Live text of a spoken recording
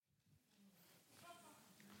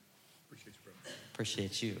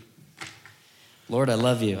Appreciate you. Lord, I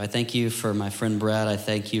love you. I thank you for my friend Brad. I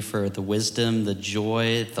thank you for the wisdom, the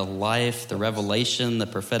joy, the life, the revelation, the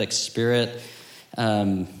prophetic spirit,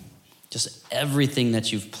 just everything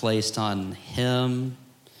that you've placed on him,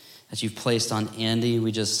 that you've placed on Andy.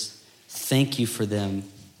 We just thank you for them.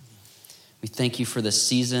 We thank you for the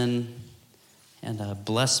season, and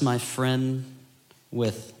bless my friend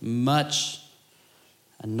with much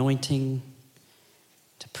anointing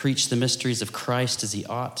to preach the mysteries of Christ as he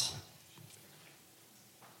ought.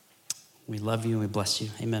 We love you and we bless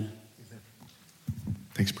you. Amen.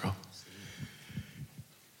 Thanks, bro.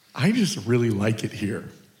 I just really like it here.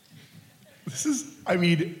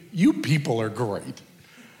 You people are great.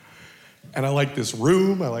 And I like this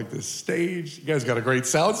room. I like this stage. You guys got a great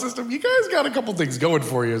sound system. You guys got a couple things going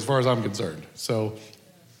for you as far as I'm concerned. So,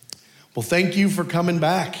 well, thank you for coming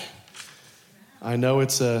back. I know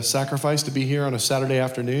it's a sacrifice to be here on a Saturday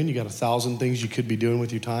afternoon. You got 1,000 things you could be doing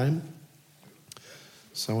with your time.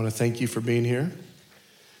 So I want to thank you for being here.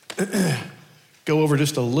 Go over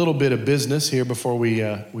just a little bit of business here before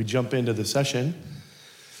we jump into the session.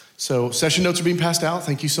 So session notes are being passed out.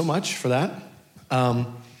 Thank you so much for that.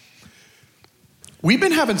 We've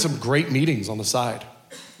been having some great meetings on the side.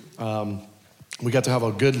 We got to have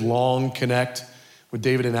a good long connect with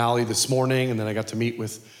David and Allie this morning, and then I got to meet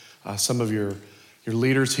with some of your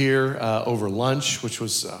leaders here over lunch, which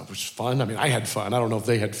was fun. I mean, I had fun. I don't know if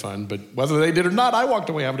they had fun, but whether they did or not, I walked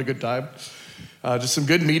away having a good time. Just some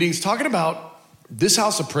good meetings, talking about this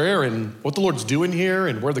house of prayer and what the Lord's doing here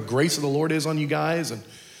and where the grace of the Lord is on you guys and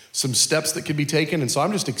some steps that could be taken. And so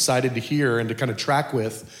I'm just excited to hear and to kind of track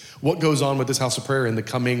with what goes on with this house of prayer in the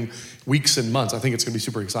coming weeks and months. I think it's going to be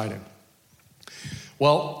super exciting.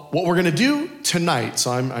 Well, what we're going to do tonight,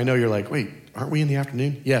 so I know you're like, wait, aren't we in the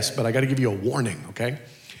afternoon? Yes, but I got to give you a warning, okay?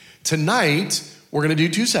 Tonight, we're going to do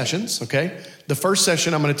 2 sessions, okay? The first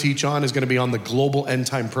session I'm going to teach on is going to be on the global end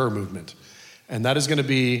time prayer movement. And that is going to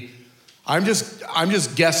be, I'm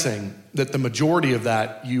just guessing that the majority of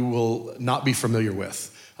that you will not be familiar with.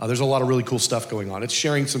 There's a lot of really cool stuff going on. It's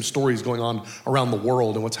sharing some stories going on around the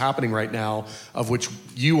world and what's happening right now, of which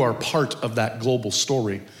you are part of that global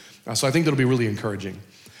story. So I think that'll be really encouraging.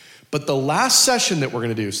 But the last session that we're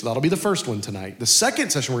going to do, so that'll be the first one tonight. The second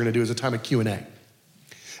session we're going to do is a time of Q&A. And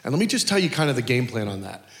let me just tell you kind of the game plan on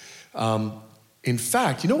that. In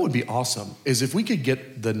fact, you know what would be awesome is if we could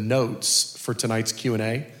get the notes for tonight's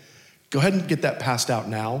Q&A. Go ahead and get that passed out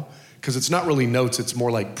now, because it's not really notes. It's more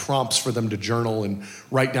like prompts for them to journal and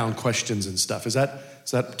write down questions and stuff. Is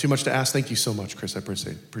that too much to ask? Thank you so much, Chris. I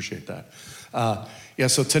appreciate that.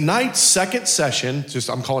 So tonight's second session,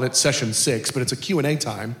 I'm calling it session 6, but it's a Q&A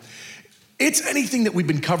time. It's anything that we've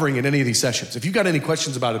been covering in any of these sessions. If you've got any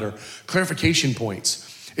questions about it or clarification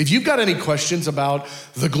points, if you've got any questions about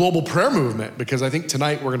the global prayer movement, because I think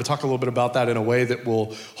tonight we're going to talk a little bit about that in a way that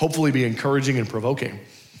will hopefully be encouraging and provoking.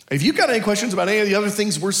 If you've got any questions about any of the other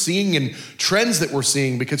things we're seeing and trends that we're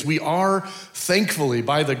seeing, because we are thankfully,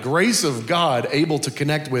 by the grace of God, able to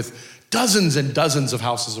connect with dozens and dozens of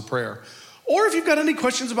houses of prayer. Or if you've got any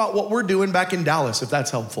questions about what we're doing back in Dallas, if that's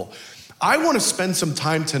helpful. I want to spend some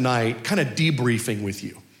time tonight kind of debriefing with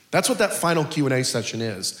you. That's what that final Q&A session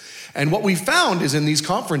is. And what we found is in these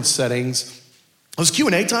conference settings, those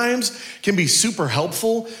Q&A times can be super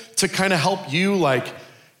helpful to kind of help you like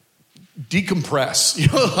decompress,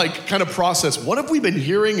 kind of process. What have we been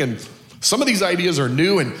hearing? And some of these ideas are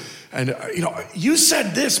new and you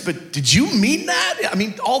said this, but did you mean that? I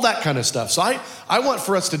mean, all that kind of stuff. So I want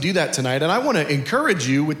for us to do that tonight. And I want to encourage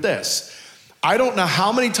you with this. I don't know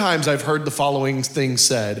how many times I've heard the following thing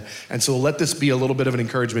said, and so let this be a little bit of an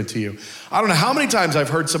encouragement to you. I don't know how many times I've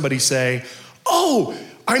heard somebody say, oh,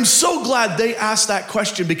 I'm so glad they asked that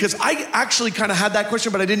question because I actually kind of had that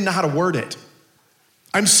question, but I didn't know how to word it.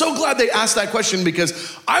 I'm so glad they asked that question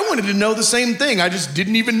because I wanted to know the same thing. I just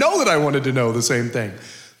didn't even know that I wanted to know the same thing.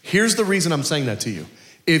 Here's the reason I'm saying that to you.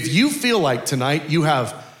 If you feel like tonight you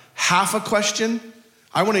have half a question,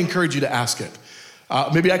 I want to encourage you to ask it.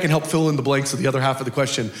 Maybe I can help fill in the blanks of the other half of the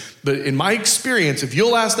question. But in my experience, if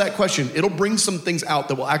you'll ask that question, it'll bring some things out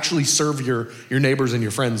that will actually serve your neighbors and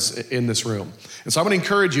your friends in this room. And so I'm going to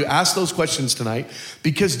encourage you, ask those questions tonight,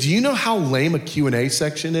 because do you know how lame a Q&A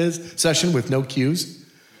session with no cues?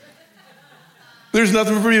 There's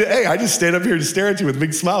nothing for me to, I just stand up here to stare at you with a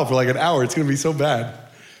big smile for like an hour. It's going to be so bad.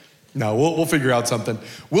 No, we'll figure out something.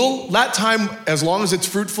 That time, as long as it's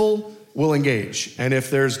fruitful, we'll engage. And if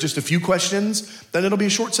there's just a few questions, then it'll be a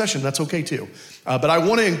short session. That's okay too. But I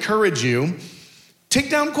want to encourage you, Take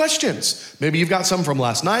down questions. Maybe you've got some from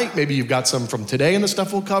last night. Maybe you've got some from today and the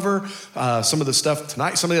stuff we'll cover. Some of the stuff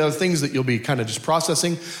tonight, some of the other things that you'll be kind of just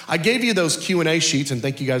processing. I gave you those Q&A sheets, and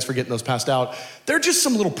thank you guys for getting those passed out. They're just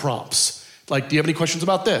some little prompts. Like, do you have any questions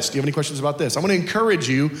about this? Do you have any questions about this? I'm going to encourage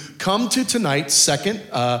you, come to tonight's second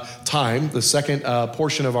time, the second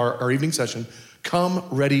portion of our evening session. Come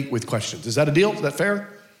ready with questions. Is that a deal? Is that fair?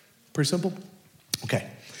 Pretty simple? Okay.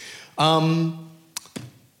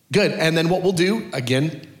 Good. And then what we'll do,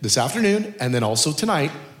 again, this afternoon and then also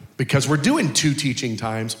tonight, because we're doing 2 teaching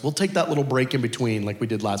times, we'll take that little break in between like we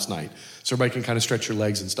did last night. So everybody can kind of stretch your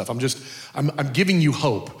legs and stuff. I'm giving you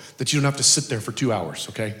hope that you don't have to sit there for 2 hours,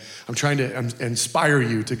 okay? I'm trying to inspire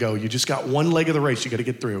you to go. You just got one leg of the race you got to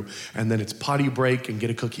get through, and then it's potty break and get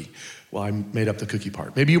a cookie. Well, I made up the cookie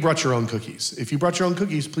part. Maybe you brought your own cookies. If you brought your own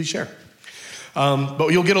cookies, please share. But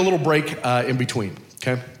you'll get a little break in between,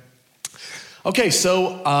 okay? Okay,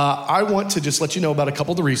 so I want to just let you know about a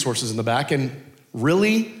couple of the resources in the back. And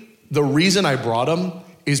really, the reason I brought them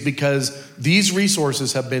is because these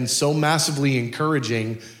resources have been so massively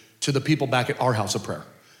encouraging to the people back at our house of prayer.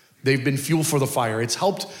 They've been fuel for the fire. It's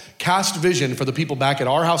helped cast vision for the people back at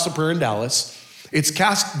our house of prayer in Dallas. It's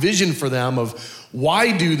cast vision for them of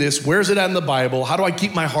why do this? Where's it at in the Bible? How do I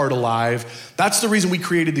keep my heart alive? That's the reason we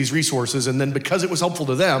created these resources. And then because it was helpful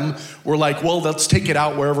to them, we're like, well, let's take it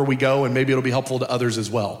out wherever we go, and maybe it'll be helpful to others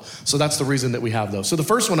as well. So that's the reason that we have those. So the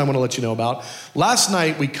first one I want to let you know about, last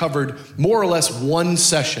night we covered more or less one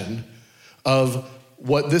session of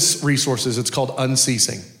what this resource is. It's called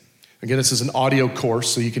Unceasing. Again, this is an audio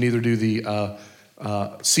course, so you can either do the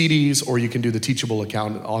CDs or you can do the Teachable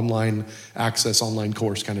account, online access, online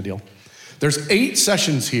course kind of deal. There's 8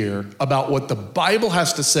 sessions here about what the Bible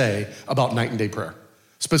has to say about night and day prayer,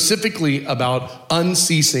 specifically about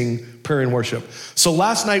unceasing prayer and worship. So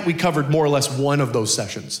last night we covered more or less one of those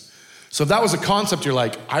sessions. So if that was a concept, you're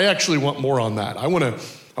like, I actually want more on that. I want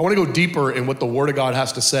to go deeper in what the Word of God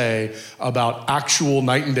has to say about actual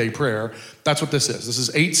night and day prayer. That's what this is. This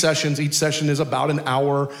is 8 sessions. Each session is about an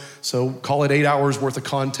hour. So call it 8 hours worth of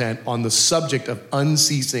content on the subject of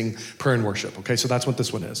unceasing prayer and worship. Okay, so that's what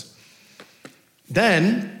this one is.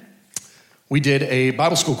 Then we did a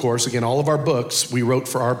Bible school course. Again, all of our books we wrote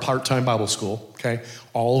for our part-time Bible school. Okay,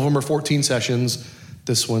 all of them are 14 sessions.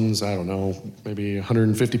 This one's, I don't know, maybe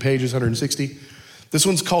 150 pages, 160. This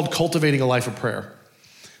one's called Cultivating a Life of Prayer.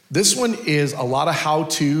 This one is a lot of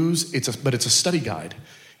how-tos, but it's a study guide.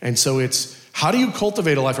 And so it's, how do you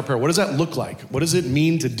cultivate a life of prayer? What does that look like? What does it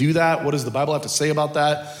mean to do that? What does the Bible have to say about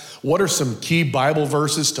that? What are some key Bible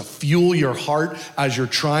verses to fuel your heart as you're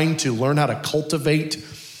trying to learn how to cultivate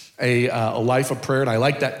a life of prayer? And I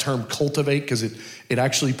like that term cultivate because it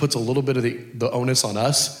actually puts a little bit of the onus on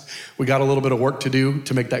us. We got a little bit of work to do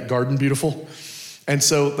to make that garden beautiful. And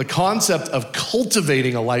so the concept of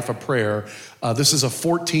cultivating a life of prayer, this is a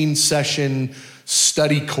 14-session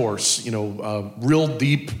study course, real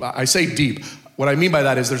deep. I say deep. What I mean by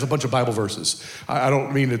that is there's a bunch of Bible verses. I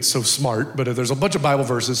don't mean it's so smart, but there's a bunch of Bible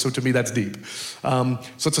verses, so to me that's deep. So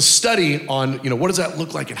it's a study on, what does that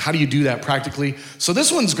look like and how do you do that practically? So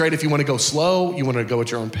this one's great if you want to go slow, you want to go at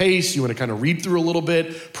your own pace, you want to kind of read through a little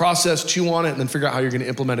bit, process, chew on it, and then figure out how you're going to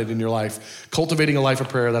implement it in your life. Cultivating a Life of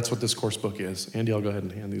Prayer, that's what this course book is. Andy, I'll go ahead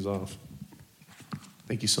and hand these off.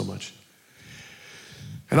 Thank you so much.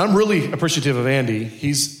 And I'm really appreciative of Andy.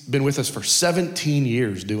 He's been with us for 17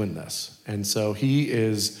 years doing this. And so he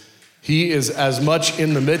is as much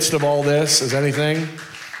in the midst of all this as anything.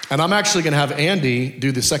 And I'm actually going to have Andy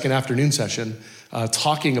do the second afternoon session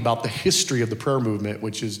talking about the history of the prayer movement,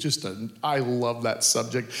 which is just I love that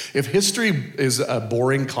subject. If history is a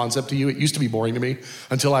boring concept to you, it used to be boring to me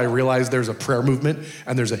until I realized there's a prayer movement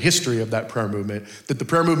and there's a history of that prayer movement, that the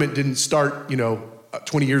prayer movement didn't start,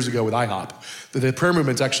 20 years ago with IHOP. The prayer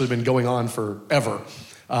movement's actually been going on forever.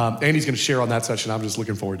 Andy's going to share on that session. I'm just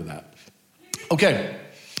looking forward to that. Okay.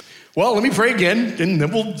 Well, let me pray again, and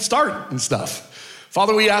then we'll start and stuff.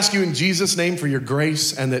 Father, we ask you in Jesus' name for your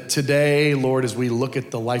grace, and that today, Lord, as we look at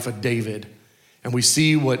the life of David, and we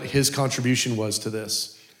see what his contribution was to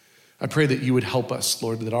this, I pray that you would help us,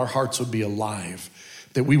 Lord, that our hearts would be alive,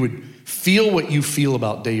 that we would feel what you feel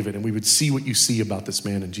about David, and we would see what you see about this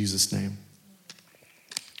man in Jesus' name.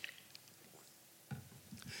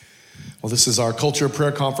 Well, this is our Culture of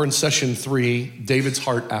Prayer Conference, Session 3, David's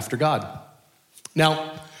Heart After God.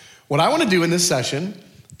 Now, what I want to do in this session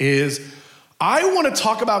is I want to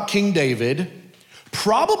talk about King David,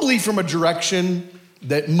 probably from a direction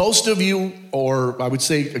that most of you, or I would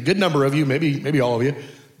say a good number of you, maybe all of you,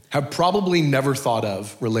 have probably never thought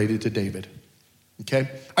of related to David,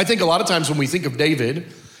 okay? I think a lot of times when we think of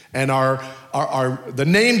David and our the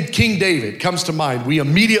name King David comes to mind, we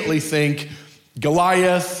immediately think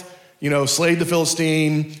Goliath, slayed the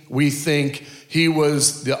Philistine. We think he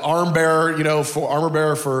was the armor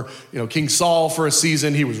bearer for King Saul for a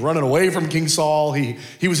season. He was running away from King Saul.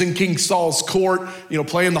 He was in King Saul's court,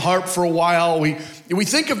 playing the harp for a while. We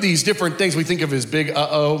think of these different things. We think of his big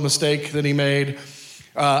mistake that he made.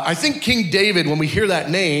 I think King David, when we hear that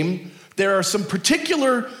name, there are some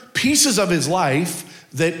particular pieces of his life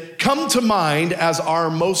that come to mind as our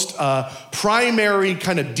most primary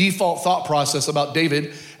kind of default thought process about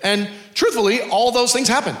David. And truthfully, all those things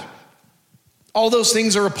happened. All those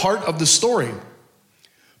things are a part of the story.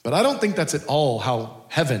 But I don't think that's at all how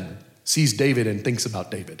heaven sees David and thinks about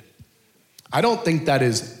David. I don't think that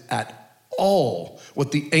is at all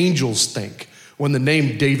what the angels think when the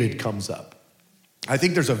name David comes up. I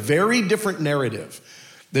think there's a very different narrative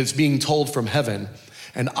that's being told from heaven.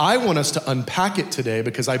 And I want us to unpack it today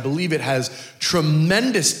because I believe it has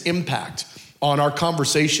tremendous impact on our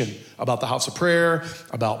conversation about the house of prayer,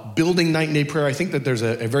 about building night and day prayer. I think that there's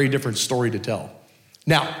a very different story to tell.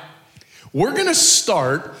 Now, we're going to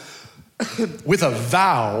start with a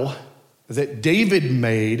vow that David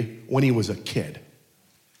made when he was a kid.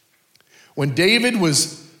 When David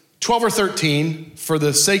was 12 or 13, for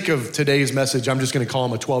the sake of today's message, I'm just going to call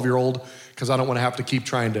him a 12-year-old because I don't want to have to keep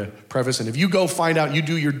trying to preface. And if you go find out, you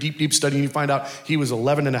do your deep study and you find out he was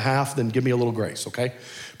 11 and a half, then give me a little grace, okay?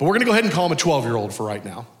 But we're going to go ahead and call him a 12-year-old for right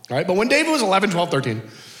now, all right? But when David was 11, 12, 13,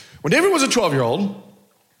 when David was a 12-year-old,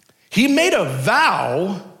 he made a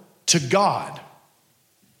vow to God,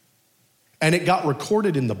 and it got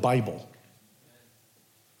recorded in the Bible.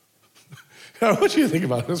 I want you to think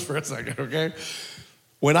about this for a second, okay?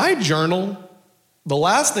 When I journal, the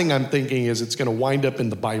last thing I'm thinking is it's going to wind up in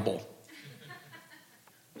the Bible.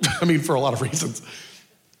 I mean, for a lot of reasons.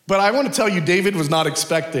 But I want to tell you, David was not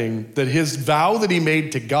expecting that his vow that he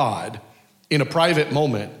made to God in a private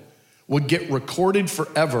moment would get recorded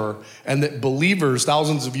forever and that believers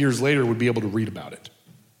thousands of years later would be able to read about it.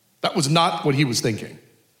 That was not what he was thinking.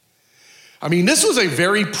 I mean, this was a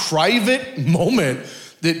very private moment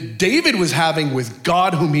that David was having with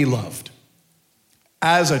God whom he loved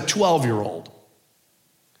as a 12-year-old.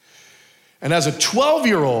 And as a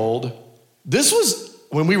 12-year-old, this was,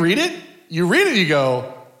 when we read it, you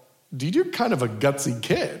go, dude, you're kind of a gutsy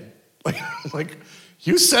kid. Like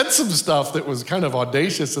you said some stuff that was kind of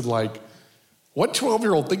audacious and like, what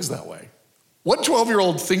 12-year-old thinks that way? What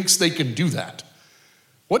 12-year-old thinks they can do that?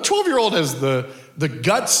 What 12-year-old has the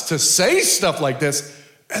guts to say stuff like this?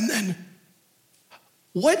 And then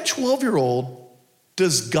what 12-year-old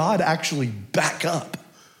does God actually back up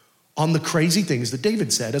on the crazy things that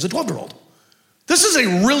David said as a 12-year-old? This is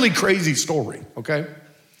a really crazy story, okay?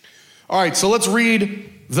 All right, so let's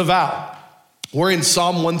read the vow. We're in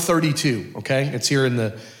Psalm 132, okay? It's here in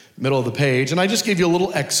the middle of the page, and I just gave you a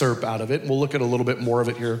little excerpt out of it. We'll look at a little bit more of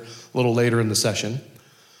it here a little later in the session.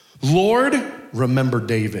 Lord, remember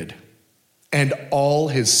David and all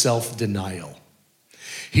his self-denial.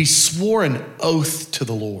 He swore an oath to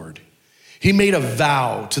the Lord. He made a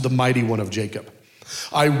vow to the mighty one of Jacob.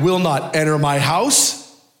 I will not enter my house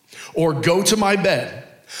or go to my bed.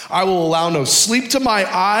 I will allow no sleep to my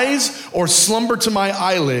eyes or slumber to my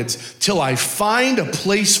eyelids till I find a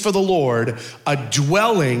place for the Lord, a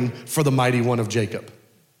dwelling for the mighty one of Jacob.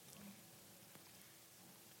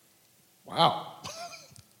 Wow.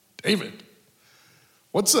 David,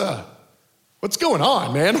 what's going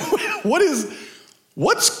on, man?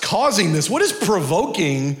 What's causing this? What is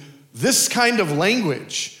provoking this kind of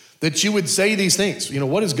language that you would say these things?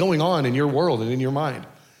 What is going on in your world and in your mind?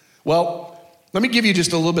 Well, let me give you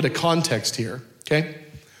just a little bit of context here, okay?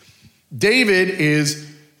 David is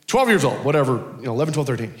 12 years old, whatever, 11, 12,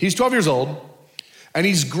 13. He's 12 years old, and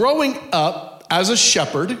he's growing up as a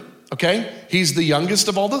shepherd, okay? He's the youngest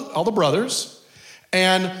of all the brothers,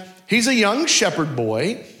 and he's a young shepherd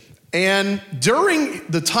boy, and during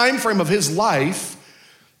the time frame of his life,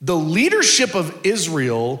 the leadership of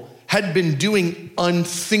Israel had been doing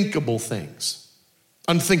unthinkable things.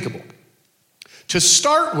 Unthinkable. To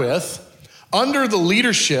start with, under the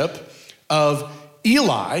leadership of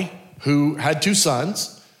Eli, who had two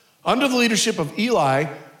sons, under the leadership of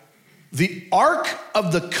Eli, the Ark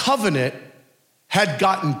of the Covenant had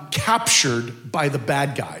gotten captured by the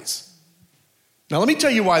bad guys. Now, let me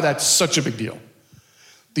tell you why that's such a big deal.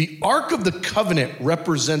 The Ark of the Covenant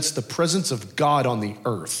represents the presence of God on the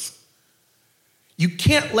earth. You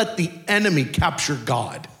can't let the enemy capture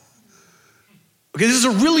God. Okay, this is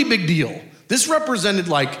a really big deal. This represented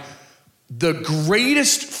like the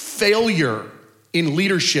greatest failure in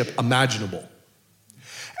leadership imaginable.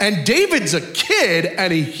 And David's a kid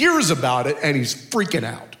and he hears about it and he's freaking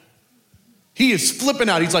out. He is flipping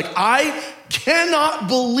out. He's like, I cannot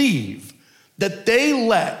believe that they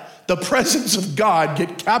let the presence of God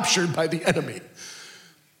get captured by the enemy.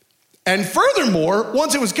 And furthermore,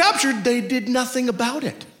 once it was captured, they did nothing about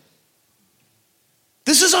it.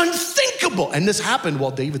 This is unthinkable. And this happened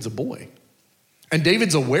while David's a boy. And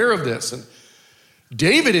David's aware of this. And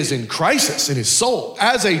David is in crisis in his soul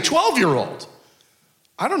as a 12-year-old.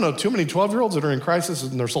 I don't know too many 12-year-olds that are in crisis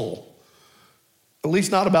in their soul. At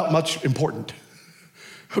least not about much important.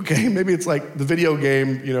 Okay, maybe it's like the video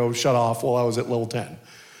game, shut off while I was at level 10.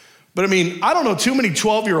 But I don't know too many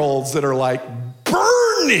 12-year-olds that are like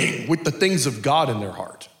burning with the things of God in their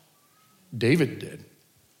heart. David did.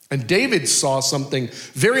 And David saw something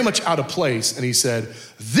very much out of place, and he said,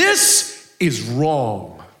 this is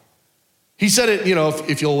wrong. He said it,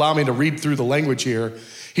 if you'll allow me to read through the language here.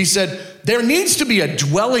 He said, there needs to be a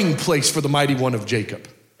dwelling place for the mighty one of Jacob.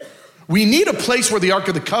 We need a place where the Ark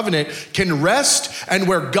of the Covenant can rest and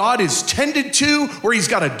where God is tended to, where he's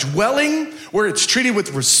got a dwelling, where it's treated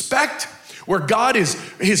with respect, where God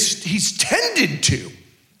he's tended to.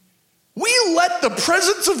 We let the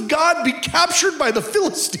presence of God be captured by the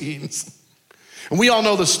Philistines. And we all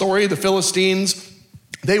know the story. The Philistines,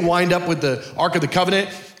 they wind up with the Ark of the Covenant,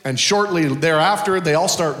 and shortly thereafter, they all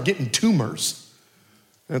start getting tumors.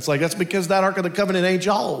 And it's like, that's because that Ark of the Covenant ain't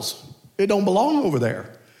y'all's. It don't belong over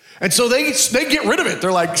there. And so they get rid of it.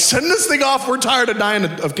 They're like, send this thing off. We're tired of dying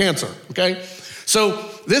of cancer, okay? So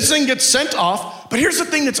this thing gets sent off. But here's the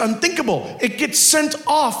thing that's unthinkable. It gets sent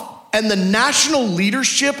off, and the national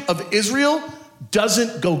leadership of Israel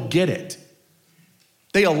doesn't go get it.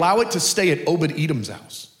 They allow it to stay at Obed-Edom's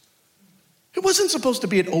house. It wasn't supposed to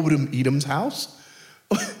be at Obed-Edom's house.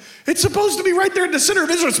 It's supposed to be right there in the center of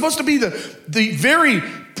Israel. It's supposed to be the very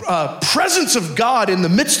presence of God in the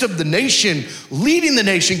midst of the nation, leading the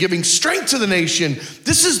nation, giving strength to the nation.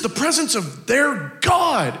 This is the presence of their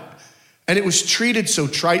God. And it was treated so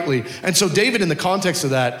tritely. And so David, in the context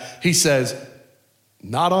of that, he says,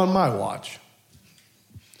 not on my watch.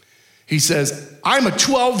 He says, I'm a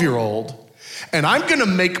 12-year-old, and I'm going to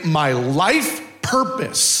make my life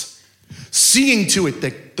purpose seeing to it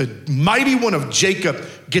that the mighty one of Jacob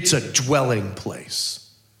gets a dwelling place.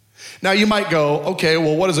 Now you might go, okay,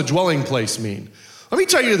 well, what does a dwelling place mean? Let me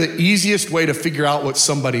tell you the easiest way to figure out what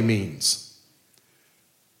somebody means.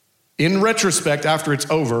 In retrospect, after it's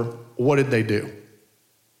over, what did they do?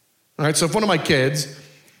 All right, so if one of my kids,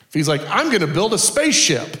 if he's like, I'm gonna build a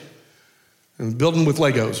spaceship, and building with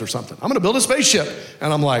Legos or something. I'm gonna build a spaceship.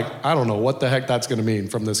 And I'm like, I don't know what the heck that's gonna mean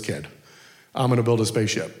from this kid. I'm gonna build a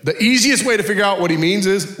spaceship. The easiest way to figure out what he means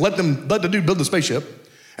is let the dude build the spaceship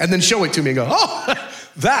and then show it to me and go, oh,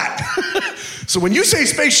 that. So when you say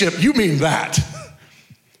spaceship, you mean that.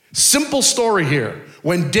 Simple story here.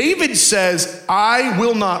 When David says, I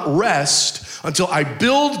will not rest until I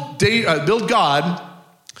build God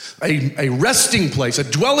a resting place, a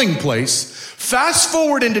dwelling place, fast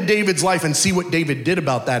forward into David's life and see what David did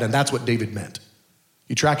about that, and that's what David meant.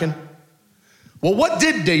 You tracking? Well, what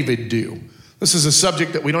did David do? This is a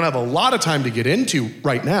subject that we don't have a lot of time to get into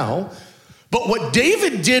right now. But what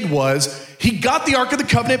David did was he got the Ark of the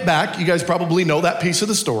Covenant back. You guys probably know that piece of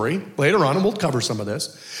the story later on, and we'll cover some of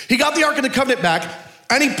this. He got the Ark of the Covenant back,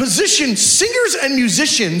 and he positioned singers and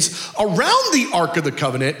musicians around the Ark of the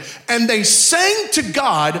Covenant, and they sang to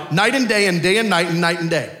God night and day and night and night and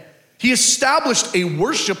day. He established a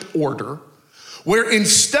worship order where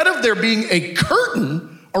instead of there being a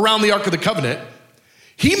curtain around the Ark of the Covenant,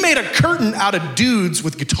 he made a curtain out of dudes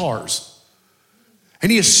with guitars.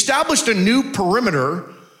 And he established a new perimeter,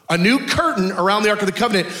 a new curtain around the Ark of the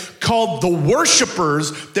Covenant called the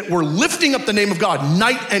worshipers that were lifting up the name of God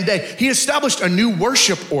night and day. He established a new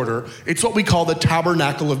worship order. It's what we call the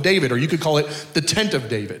Tabernacle of David, or you could call it the Tent of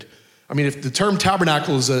David. I mean, if the term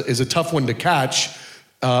tabernacle is a tough one to catch,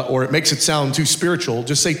 or it makes it sound too spiritual,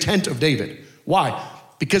 just say Tent of David. Why?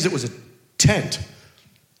 Because it was a tent.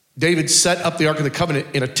 David set up the Ark of the Covenant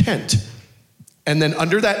in a tent. And then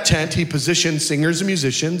under that tent, he positioned singers and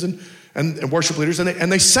musicians and worship leaders,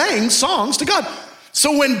 and they sang songs to God.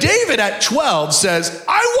 So when David at 12 says,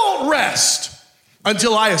 I won't rest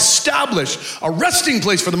until I establish a resting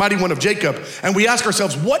place for the mighty one of Jacob, and we ask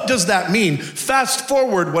ourselves, what does that mean? Fast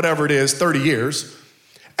forward, whatever it is, 30 years,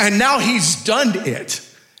 and now he's done it.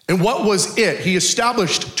 And what was it? He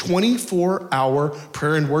established 24-hour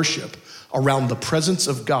prayer and worship around the presence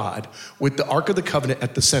of God with the Ark of the Covenant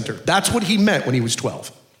at the center. That's what he meant when he was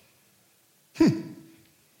 12.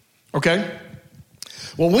 Okay?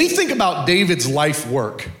 Well, when we think about David's life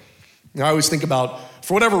work, I always think about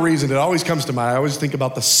For whatever reason, it always comes to mind. I always think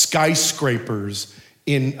about the skyscrapers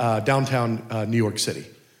in downtown New York City.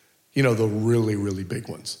 You know, the really, really big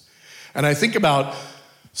ones. And I think about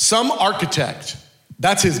some architect,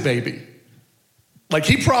 that's his baby. Like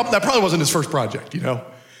that probably wasn't his first project, you know?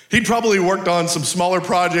 He'd probably worked on some smaller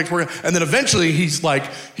projects, and then eventually he's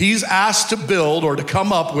asked to build or to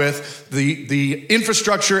come up with the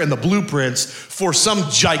infrastructure and the blueprints for some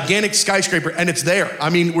gigantic skyscraper, and it's there. I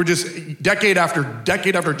mean, we're just decade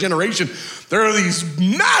after generation, there are these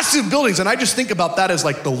massive buildings, and I just think about that as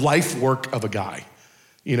like the life work of a guy,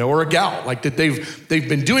 you know, or a gal, like that they've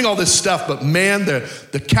been doing all this stuff, but man,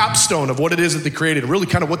 the capstone of what it is that they created, really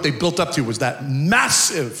kind of what they built up to was that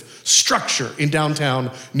massive structure in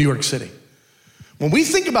downtown New York City. When we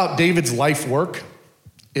think about David's life work,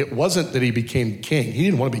 it wasn't that he became king. He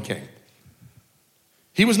didn't want to be king.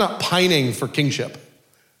 He was not pining for kingship.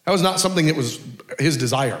 That was not something that was his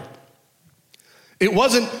desire. It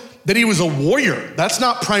wasn't that he was a warrior. That's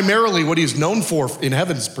not primarily what he's known for in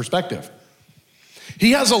heaven's perspective.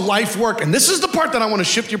 He has a life work, and this is the part that I want to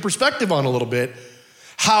shift your perspective on a little bit.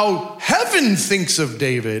 How heaven thinks of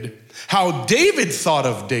David, how David thought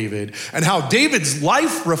of David, and how David's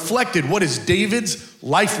life reflected what is David's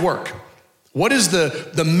life work. What is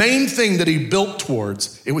the main thing that he built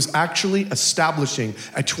towards? It was actually establishing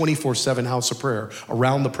a 24/7 house of prayer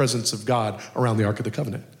around the presence of God, around the Ark of the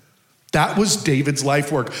Covenant. That was David's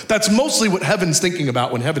life work. That's mostly what heaven's thinking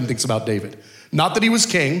about when heaven thinks about David. Not that he was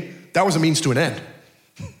king, that was a means to an end.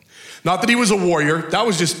 Not that he was a warrior, that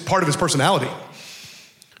was just part of his personality.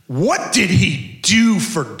 What did he do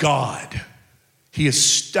for God? He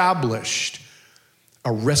established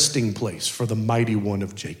a resting place for the mighty one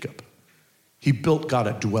of Jacob. He built God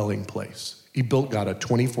a dwelling place. He built God a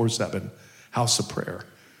 24/7 house of prayer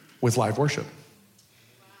with live worship.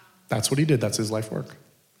 That's what he did. That's his life work.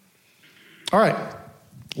 All right.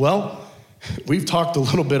 Well, we've talked a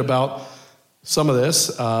little bit about some of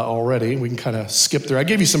this already. We can kind of skip through. I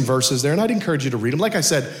gave you some verses there, and I'd encourage you to read them. Like I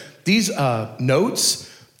said, these notes,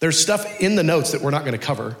 there's stuff in the notes that we're not going to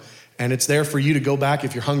cover, and it's there for you to go back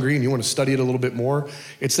if you're hungry and you want to study it a little bit more.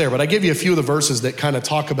 It's there. But I gave you a few of the verses that kind of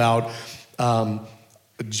talk about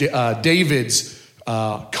David's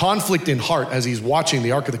conflict in heart as he's watching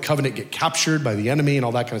the Ark of the Covenant get captured by the enemy and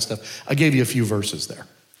all that kind of stuff. I gave you a few verses there,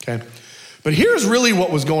 okay? But here's really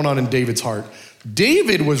what was going on in David's heart.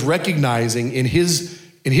 David was recognizing in his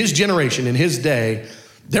generation, in his day,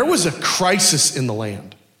 there was a crisis in the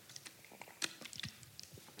land.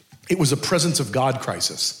 It was a presence of God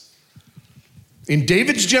crisis. In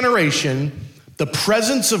David's generation, the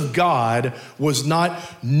presence of God was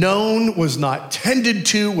not known, was not tended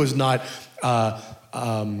to, was not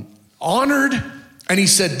honored. And he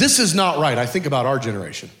said, this is not right. I think about our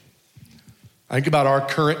generation. I think about our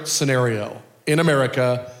current scenario in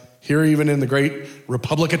America, here even in the great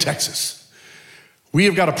Republic of Texas. We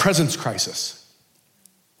have got a presence crisis.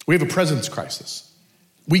 We have a presence crisis.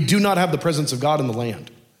 We do not have the presence of God in the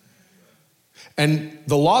land. And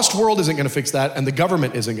the lost world isn't going to fix that, and the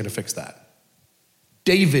government isn't going to fix that.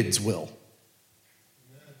 David's will.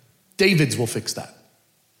 David's will fix that.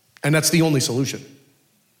 And that's the only solution.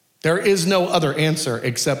 There is no other answer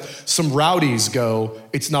except some rowdies go,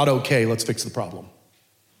 it's not okay, let's fix the problem.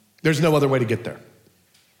 There's no other way to get there.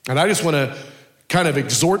 And I just want to kind of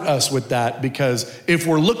exhort us with that, because if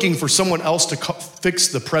we're looking for someone else to fix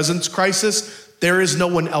the presence crisis, there is no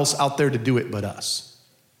one else out there to do it but us.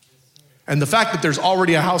 And the fact that there's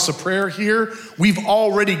already a house of prayer here, we've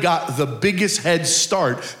already got the biggest head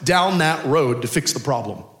start down that road to fix the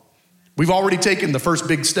problem. We've already taken the first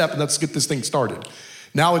big step, and let's get this thing started.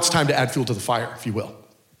 Now it's time to add fuel to the fire, if you will.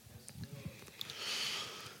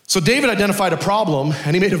 So David identified a problem,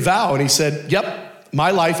 and he made a vow, and he said, yep,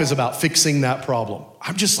 my life is about fixing that problem.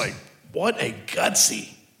 I'm just like, what a gutsy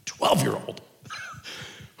 12-year-old.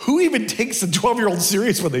 Who even takes a 12-year-old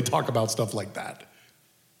serious when they talk about stuff like that?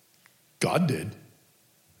 God did.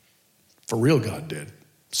 For real, God did.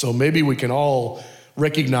 So maybe we can all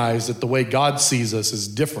recognize that the way God sees us is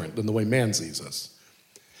different than the way man sees us.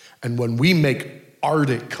 And when we make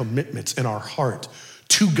ardent commitments in our heart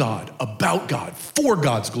to God, about God, for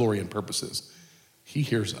God's glory and purposes, he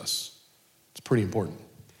hears us. It's pretty important.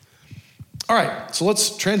 All right, so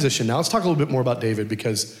let's transition now. Let's talk a little bit more about David,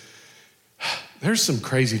 because there's some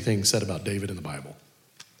crazy things said about David in the Bible.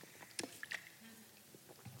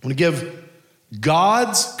 I'm going to give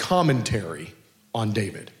God's commentary on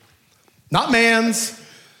David. Not man's,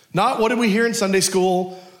 not what did we hear in Sunday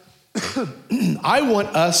school. I want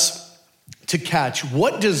us to catch,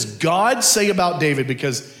 what does God say about David?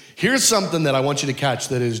 Because here's something that I want you to catch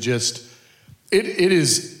that is just, it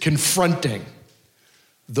is confronting.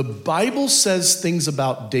 The Bible says things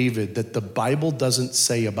about David that the Bible doesn't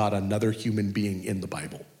say about another human being in the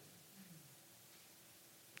Bible.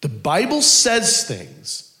 The Bible says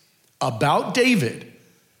things about David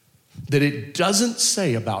that it doesn't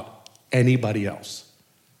say about anybody else.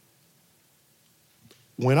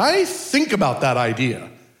 When I think about that idea,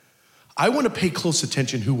 I want to pay close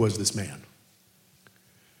attention. Who was this man?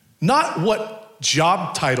 Not what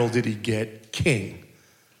job title did he get, king.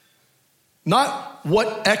 Not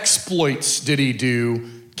what exploits did he do,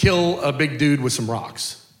 kill a big dude with some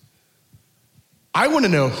rocks. I want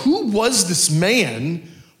to know, who was this man?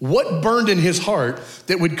 What burned in his heart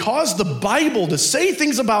that would cause the Bible to say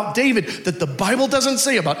things about David that the Bible doesn't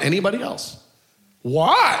say about anybody else?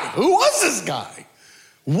 Why? Who was this guy?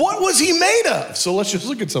 What was he made of? So let's just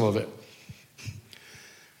look at some of it.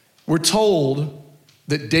 We're told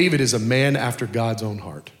that David is a man after God's own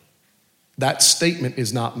heart. That statement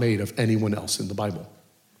is not made of anyone else in the Bible.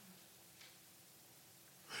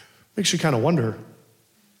 Makes you kind of wonder,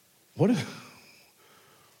 what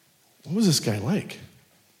was this guy like?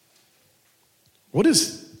 What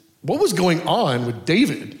was going on with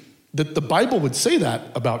David that the Bible would say that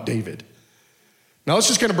about David? Now let's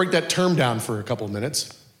just kind of break that term down for a couple of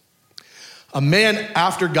minutes. A man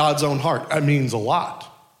after God's own heart, that means a lot.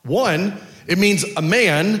 One, it means a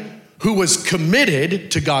man who was committed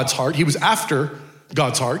to God's heart. He was after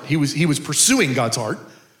God's heart. He was pursuing God's heart.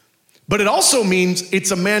 But it also means it's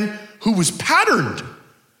a man who was patterned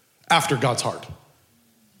after God's heart.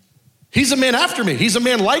 He's a man after me. He's a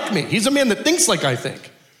man like me. He's a man that thinks like I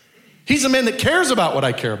think. He's a man that cares about what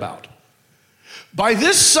I care about. By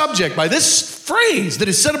this subject, by this phrase that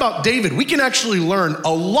is said about David, we can actually learn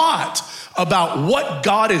a lot about what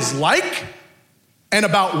God is like and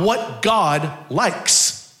about what God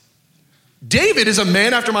likes. David is a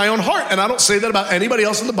man after my own heart, and I don't say that about anybody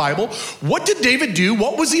else in the Bible. What did David do?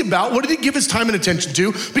 What was he about? What did he give his time and attention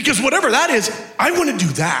to? Because whatever that is, I want to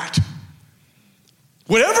do that.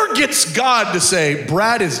 Whatever gets God to say,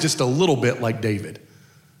 Brad is just a little bit like David.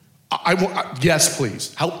 Yes,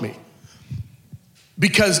 please, help me.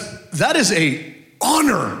 Because that is an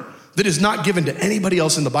honor that is not given to anybody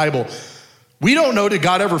else in the Bible. We don't know, did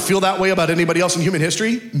God ever feel that way about anybody else in human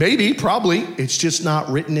history? Maybe, probably. It's just not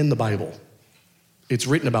written in the Bible. It's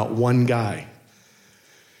written about one guy.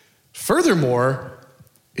 Furthermore,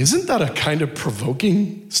 isn't that a kind of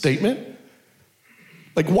provoking statement?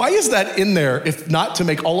 Like, why is that in there if not to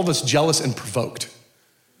make all of us jealous and provoked?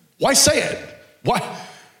 Why say it? Why?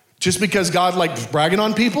 Just because God likes bragging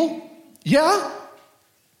on people? Yeah,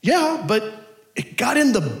 but it got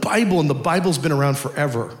in the Bible, and the Bible's been around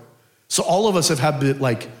forever. So all of us have had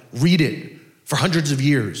to read it for hundreds of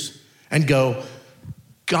years and go,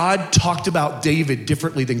 God talked about David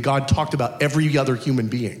differently than God talked about every other human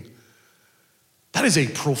being. That is a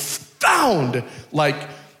profound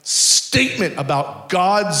statement about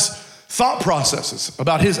God's thought processes,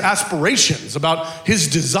 about his aspirations, about his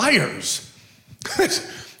desires.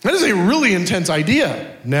 That is a really intense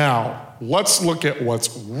idea. Now, let's look at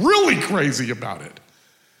what's really crazy about it.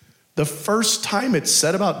 The first time it's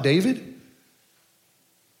said about David,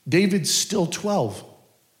 David's still 12.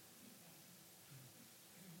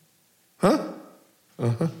 Huh?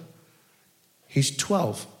 Uh-huh. He's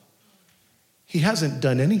 12. He hasn't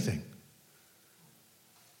done anything.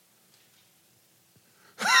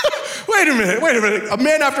 Wait a minute. A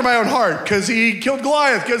man after my own heart, because he killed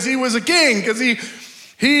Goliath, because he was a king, because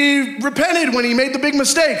he repented when he made the big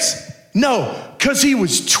mistakes. No, because he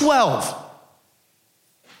was 12.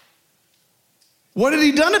 What had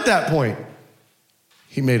he done at that point?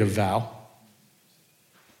 He made a vow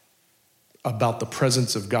about the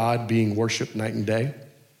presence of God being worshiped night and day,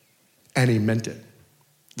 and he meant it.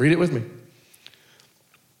 Read it with me.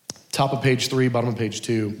 Top of page 3, bottom of page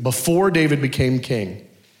 2. Before David became king,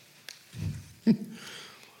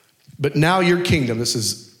 but now your kingdom, this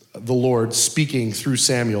is the Lord speaking through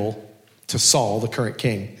Samuel to Saul, the current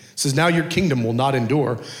king. It says, now your kingdom will not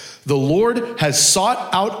endure. The Lord has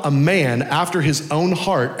sought out a man after his own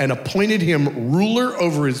heart and appointed him ruler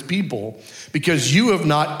over his people because you have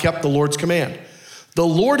not kept the Lord's command. The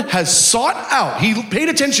Lord has sought out, he paid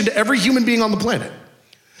attention to every human being on the planet.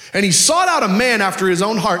 And he sought out a man after his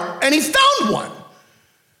own heart, and he found one.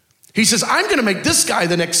 He says, I'm going to make this guy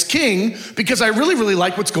the next king because I really, really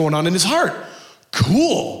like what's going on in his heart.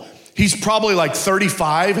 Cool. He's probably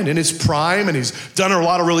 35 and in his prime, and he's done a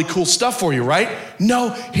lot of really cool stuff for you, right?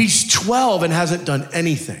 No, he's 12 and hasn't done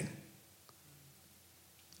anything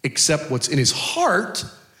except what's in his heart,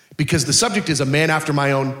 because the subject is a man after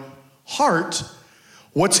my own heart.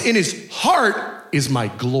 What's in his heart is my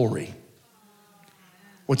glory.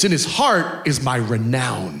 What's in his heart is my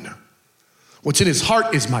renown. What's in his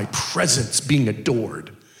heart is my presence being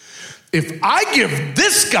adored. If I give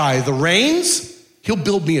this guy the reins, he'll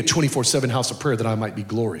build me a 24/7 house of prayer that I might be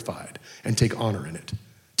glorified and take honor in it,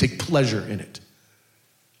 take pleasure in it.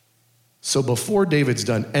 So before David's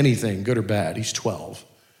done anything, good or bad, he's 12.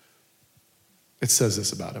 It says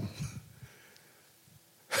this about him.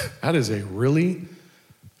 That is a really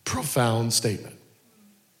profound statement,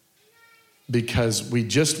 because we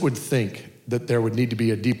just would think that there would need to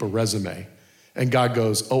be a deeper resume. And God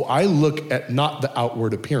goes, oh, I look at not the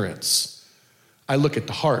outward appearance. I look at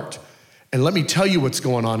the heart. And let me tell you what's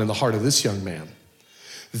going on in the heart of this young man.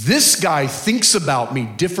 This guy thinks about me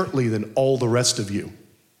differently than all the rest of you.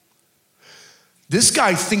 This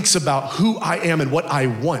guy thinks about who I am and what I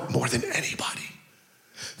want more than anybody.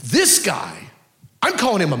 This guy, I'm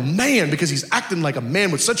calling him a man because he's acting like a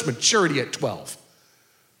man with such maturity at 12.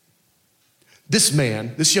 This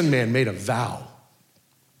young man made a vow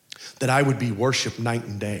that I would be worshiped night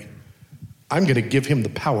and day. I'm gonna give him the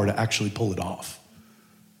power to actually pull it off.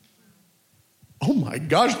 Oh my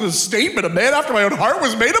gosh, the statement, a man after my own heart,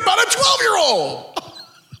 was made about a 12-year-old.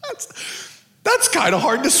 That's kind of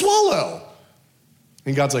hard to swallow.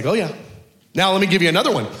 And God's like, oh yeah. Now let me give you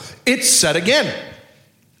another one. It's said again.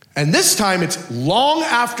 And this time it's long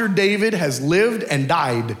after David has lived and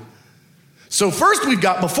died. So first we've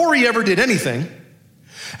got before he ever did anything.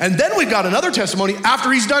 And then we've got another testimony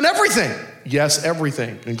after he's done everything. Yes,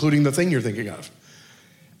 everything, including the thing you're thinking of.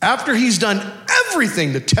 After he's done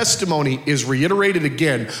everything, the testimony is reiterated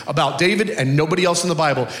again about David and nobody else in the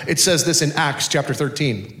Bible. It says this in Acts chapter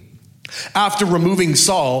 13. After removing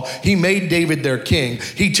Saul, he made David their king.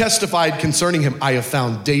 He testified concerning him, I have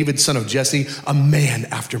found David, son of Jesse, a man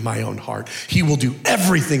after my own heart. He will do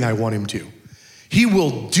everything I want him to. He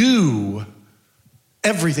will do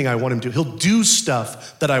everything I want him to. He'll do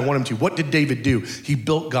stuff that I want him to. What did David do? He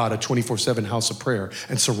built God a 24/7 house of prayer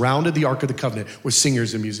and surrounded the Ark of the Covenant with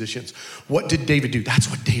singers and musicians. What did David do? That's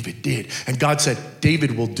what David did. And God said,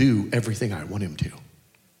 David will do everything I want him to.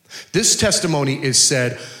 This testimony is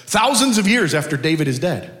said thousands of years after David is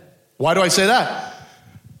dead. Why do I say that?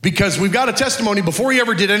 Because we've got a testimony before he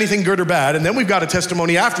ever did anything good or bad, and then we've got a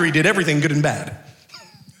testimony after he did everything good and bad.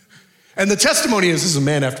 And the testimony is, this is a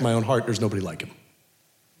man after my own heart. There's nobody like him.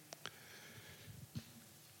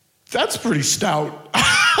 That's pretty stout.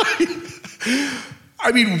 I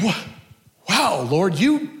mean, wow, Lord,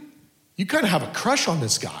 you kind of have a crush on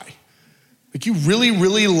this guy. Like you really,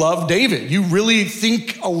 really love David. You really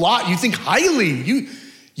think a lot. You think highly.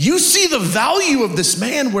 You see the value of this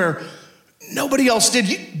man where nobody else did.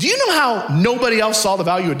 Do you know how nobody else saw the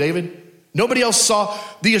value of David? Nobody else saw.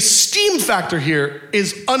 The esteem factor here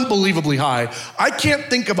is unbelievably high. I can't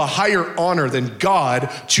think of a higher honor than God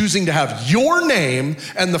choosing to have your name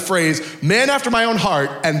and the phrase, man after my own heart,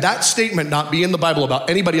 and that statement not be in the Bible about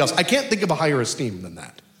anybody else. I can't think of a higher esteem than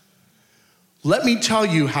that. Let me tell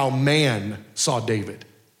you how man saw David.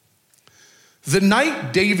 The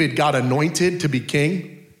night David got anointed to be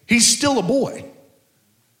king, he's still a boy.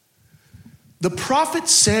 The prophet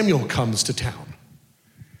Samuel comes to town.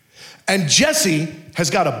 And Jesse has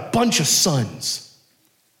got a bunch of sons.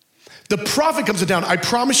 The prophet comes to town. I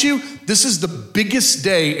promise you, this is the biggest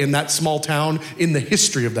day in that small town in the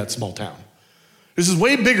history of that small town. This is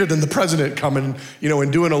way bigger than the president coming,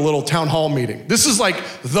 and doing a little town hall meeting. This is like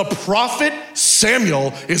the prophet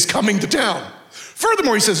Samuel is coming to town.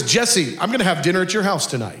 Furthermore, he says, Jesse, I'm gonna have dinner at your house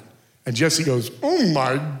tonight. And Jesse goes, oh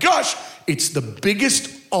my gosh, it's the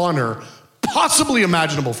biggest honor possibly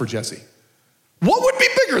imaginable for Jesse. What would be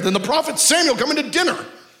bigger than the prophet Samuel coming to dinner?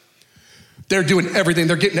 They're doing everything.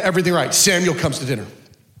 They're getting everything right. Samuel comes to dinner.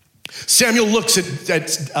 Samuel looks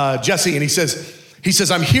at Jesse and he says,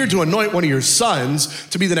 I'm here to anoint one of your sons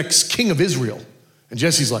to be the next king of Israel. And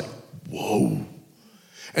Jesse's like, whoa.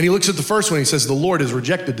 And he looks at the first one and he says, the Lord has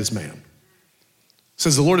rejected this man.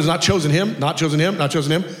 Says the Lord has not chosen him, not chosen him, not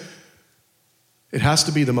chosen him. It has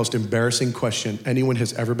to be the most embarrassing question anyone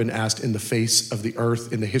has ever been asked in the face of the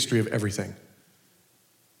earth, in the history of everything.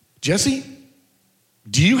 Jesse,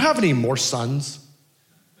 do you have any more sons?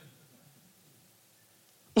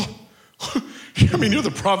 I mean, you're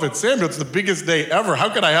the prophet Samuel. It's the biggest day ever. How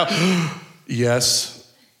could I have?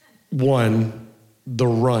 Yes, one, the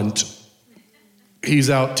runt.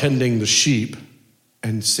 He's out tending the sheep.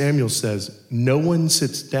 And Samuel says, no one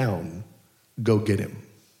sits down. Go get him.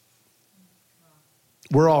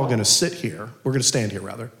 We're all going to sit here. We're going to stand here,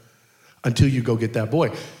 rather, until you go get that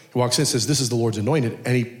boy. He walks in and says, this is the Lord's anointed.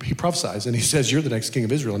 And he prophesies. And he says, you're the next king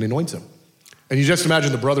of Israel. And he anoints him. And you just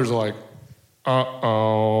imagine the brothers are like,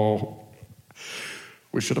 uh-oh.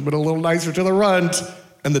 We should have been a little nicer to the runt.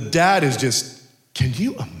 And the dad is just, can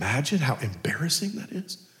you imagine how embarrassing that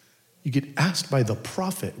is? You get asked by the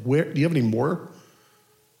prophet, do you have any more?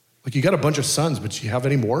 Like, you got a bunch of sons, but do you have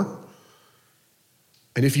any more?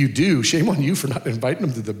 And if you do, shame on you for not inviting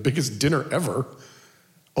them to the biggest dinner ever.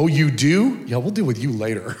 Oh, you do? Yeah, we'll deal with you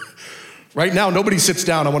later. Right now, nobody sits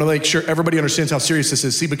down. I want to make sure everybody understands how serious this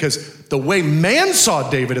is. See, because the way man saw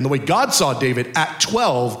David and the way God saw David at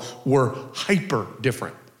 12 were hyper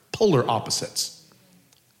different, polar opposites.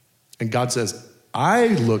 And God says, I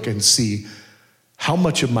look and see how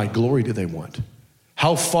much of my glory do they want?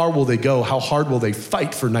 How far will they go? How hard will they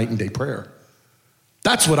fight for night and day prayer?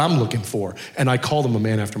 That's what I'm looking for. And I call them a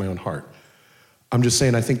man after my own heart. I'm just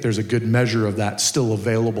saying, I think there's a good measure of that still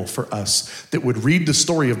available for us that would read the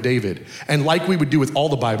story of David. And like we would do with all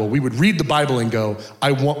the Bible, we would read the Bible and go,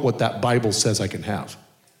 I want what that Bible says I can have.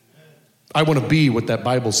 I want to be what that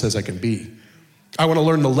Bible says I can be. I want to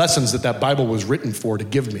learn the lessons that Bible was written for to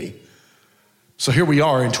give me. So here we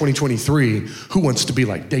are in 2023. Who wants to be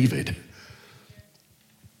like David?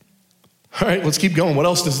 All right, let's keep going. What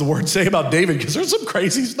else does the word say about David? Because there's some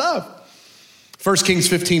crazy stuff. 1 Kings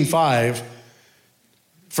 15:5.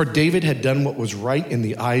 For David had done what was right in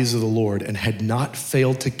the eyes of the Lord and had not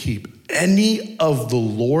failed to keep any of the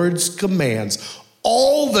Lord's commands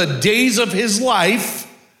all the days of his life,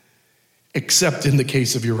 except in the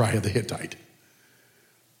case of Uriah the Hittite.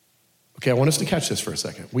 Okay, I want us to catch this for a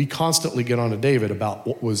second. We constantly get on to David about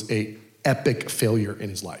what was an epic failure in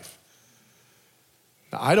his life.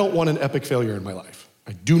 Now, I don't want an epic failure in my life.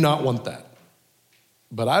 I do not want that.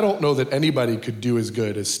 But I don't know that anybody could do as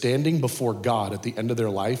good as standing before God at the end of their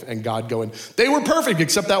life and God going, they were perfect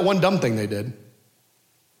except that one dumb thing they did.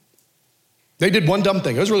 They did one dumb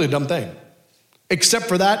thing. It was really a dumb thing. Except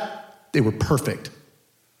for that, they were perfect.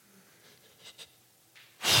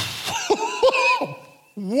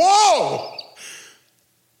 Whoa!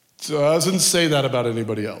 Doesn't say that about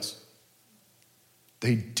anybody else.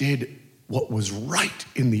 They did what was right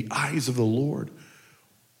in the eyes of the Lord.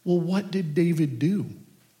 Well, what did David do?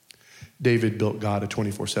 David built God a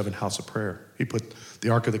 24/7 house of prayer. He put the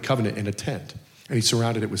Ark of the Covenant in a tent, and he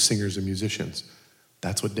surrounded it with singers and musicians.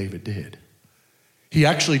 That's what David did. He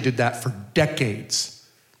actually did that for decades.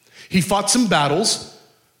 He fought some battles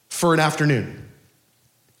for an afternoon.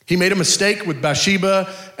 He made a mistake with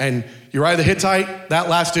Bathsheba and Uriah the Hittite. That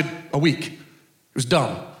lasted a week. It was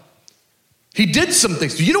dumb. He did some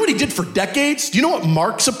things. Do you know what he did for decades? Do you know what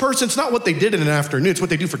marks a person? It's not what they did in an afternoon. It's what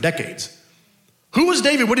they do for decades. Who was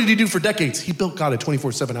David? What did he do for decades? He built God a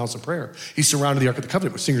 24/7 house of prayer. He surrounded the Ark of the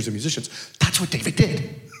Covenant with singers and musicians. That's what David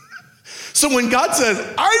did. So when God says,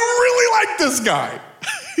 I really like this guy,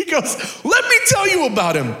 he goes, let me tell you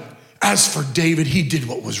about him. As for David, he did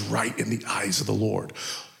what was right in the eyes of the Lord.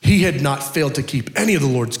 He had not failed to keep any of the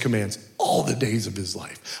Lord's commands all the days of his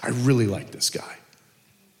life. I really like this guy.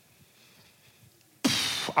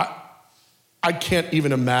 I can't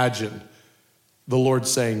even imagine the Lord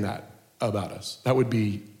saying that about us. That would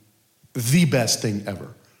be the best thing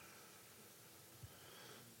ever.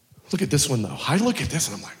 Look at this one, though. I look at this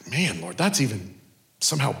and I'm like, man, Lord, that's even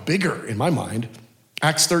somehow bigger in my mind.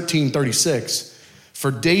 Acts 13:36.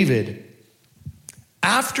 For David,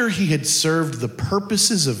 after he had served the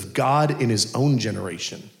purposes of God in his own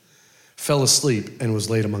generation, fell asleep and was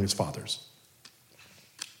laid among his fathers.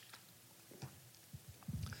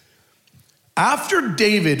 After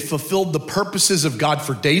David fulfilled the purposes of God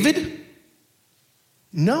for David?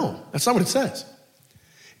 No, that's not what it says.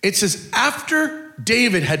 It says after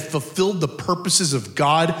David had fulfilled the purposes of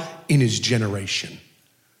God in his generation.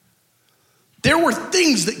 There were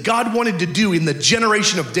things that God wanted to do in the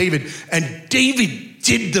generation of David, and David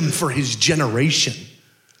did them for his generation.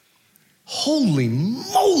 Holy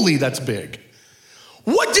moly, that's big.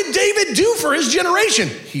 What did David do for his generation?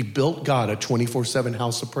 He built God a 24/7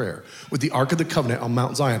 house of prayer with the Ark of the Covenant on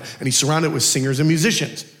Mount Zion, and he surrounded it with singers and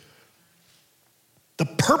musicians. The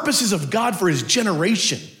purposes of God for his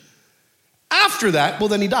generation. After that, well,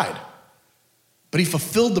 then he died. But he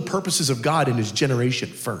fulfilled the purposes of God in his generation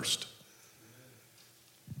first.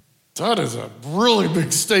 That is a really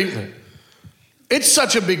big statement. It's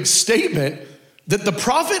such a big statement that the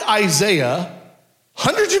prophet Isaiah,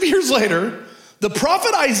 hundreds of years later, the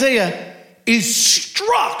prophet Isaiah is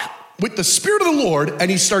struck with the Spirit of the Lord and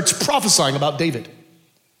he starts prophesying about David.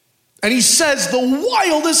 And he says the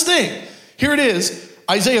wildest thing. Here it is,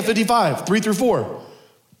 Isaiah 55, 3-4.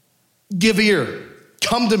 Give ear,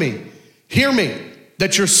 come to me, hear me,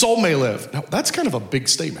 that your soul may live. Now, that's kind of a big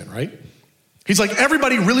statement, right? He's like,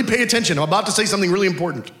 everybody really pay attention. I'm about to say something really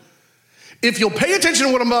important. If you'll pay attention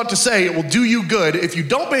to what I'm about to say, it will do you good. If you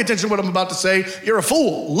don't pay attention to what I'm about to say, you're a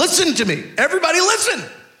fool. Listen to me. Everybody listen.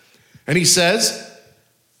 And he says,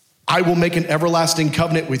 I will make an everlasting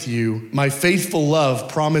covenant with you, my faithful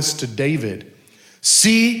love promised to David.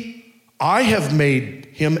 See, I have made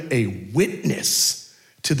him a witness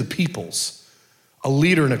to the peoples, a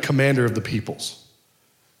leader and a commander of the peoples.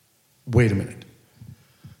 Wait a minute.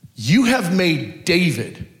 You have made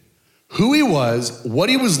David who he was, what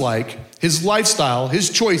he was like, his lifestyle, his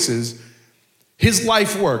choices, his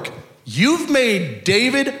life work. You've made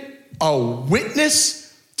David a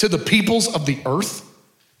witness to the peoples of the earth.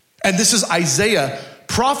 And this is Isaiah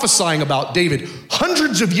prophesying about David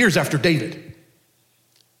hundreds of years after David.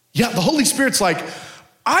 Yeah, the Holy Spirit's like,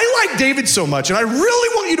 I like David so much, and I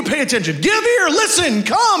really want you to pay attention. Give ear, listen,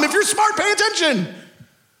 come. If you're smart, pay attention.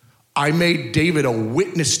 I made David a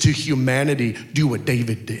witness to humanity. Do what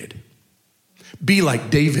David did. Be like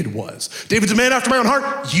David was. David's a man after my own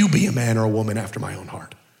heart. You be a man or a woman after my own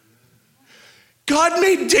heart. God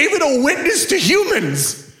made David a witness to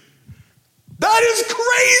humans. That is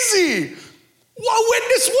crazy. Well,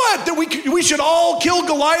 witness what? That we should all kill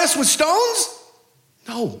Goliath with stones?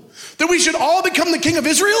 No. That we should all become the king of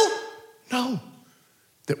Israel? No.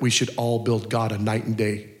 That we should all build God a night and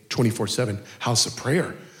day, 24/7 house of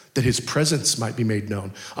prayer, that his presence might be made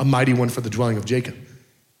known, a mighty one for the dwelling of Jacob.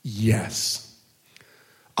 Yes.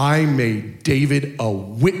 I made David a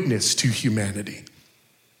witness to humanity.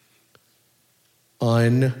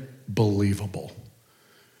 Unbelievable.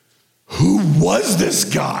 Who was this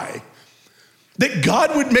guy? That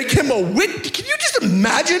God would make him a witness. Can you just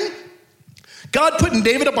imagine God putting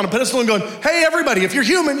David up on a pedestal and going, hey, everybody, if you're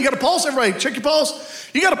human, you got a pulse, everybody, check your pulse.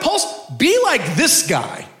 You got a pulse? Be like this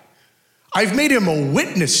guy. I've made him a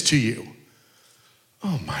witness to you.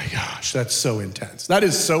 Oh my gosh, that's so intense. That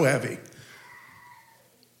is so heavy.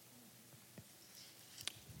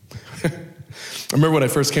 I remember when I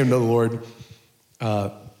first came to know the Lord,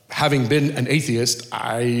 having been an atheist,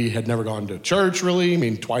 I had never gone to church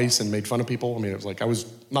really, twice, and made fun of people. It was like I was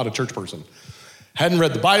not a church person. Hadn't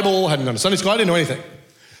read the Bible, hadn't gone to Sunday school, I didn't know anything.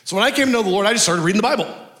 So when I came to know the Lord, I just started reading the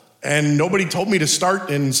Bible. And nobody told me to start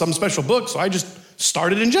in some special book, so I just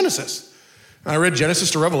started in Genesis. I read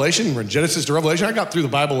Genesis to Revelation, I got through the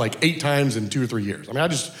Bible like 8 times in 2 or 3 years. I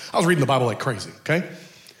was reading the Bible like crazy, okay?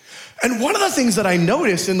 And one of the things that I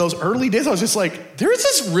noticed in those early days, I was just like, there is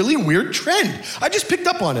this really weird trend. I just picked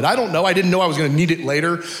up on it. I don't know. I didn't know I was going to need it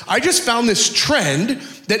later. I just found this trend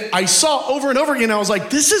that I saw over and over again. I was like,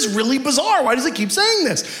 this is really bizarre. Why does it keep saying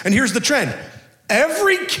this? And here's the trend.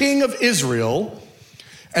 Every king of Israel,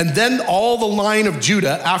 and then all the line of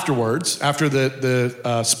Judah afterwards, after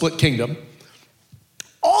the split kingdom,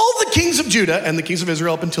 all the kings of Judah and the kings of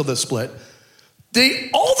Israel up until the split,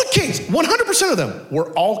 all the kings, 100% of them,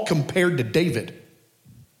 were all compared to David.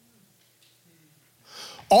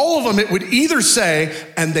 All of them, it would either say,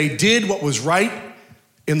 and they did what was right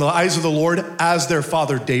in the eyes of the Lord as their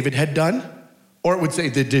father David had done, or it would say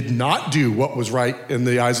they did not do what was right in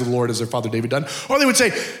the eyes of the Lord as their father David done, or they would say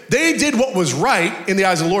they did what was right in the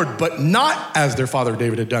eyes of the Lord, but not as their father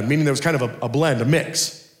David had done, meaning there was kind of a blend, a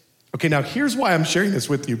mix. Okay, now here's why I'm sharing this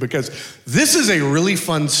with you, because this is a really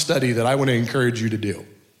fun study that I want to encourage you to do.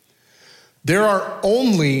 There are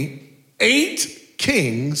only 8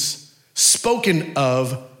 kings spoken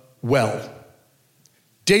of well.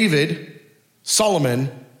 David, Solomon,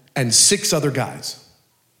 and 6 other guys.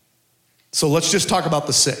 So let's just talk about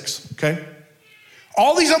the 6, okay?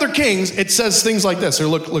 All these other kings, it says things like this. Here,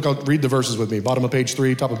 look, I'll read the verses with me. Bottom of page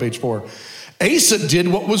 3, top of page 4. Asa did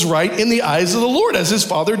what was right in the eyes of the Lord, as his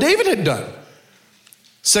father David had done.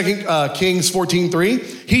 2 Kings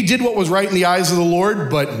 14:3, he did what was right in the eyes of the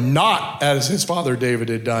Lord, but not as his father David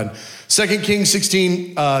had done. 2 Kings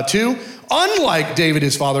 16:2, unlike David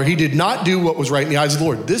his father, he did not do what was right in the eyes of the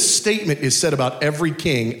Lord. This statement is said about every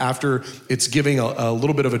king after it's giving a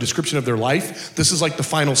little bit of a description of their life. This is like the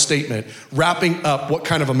final statement, wrapping up what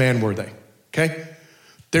kind of a man were they, okay?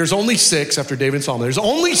 There's only 6 after David and Solomon. There's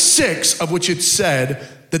only 6 of which it's said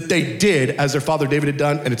that they did as their father David had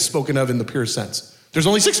done, and it's spoken of in the pure sense. There's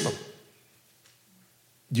only 6 of them.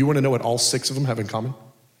 Do you want to know what all 6 of them have in common?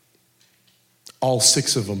 All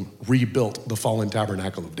 6 of them rebuilt the fallen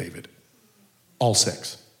tabernacle of David. All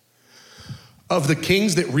 6. Of the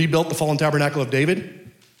kings that rebuilt the fallen tabernacle of David,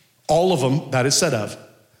 all of them, that is said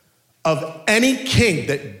of any king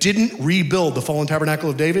that didn't rebuild the fallen tabernacle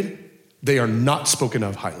of David, they are not spoken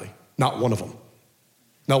of highly. Not one of them.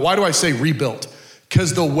 Now, why do I say rebuilt?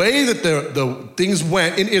 Because the way that the things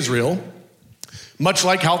went in Israel, much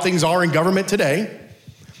like how things are in government today,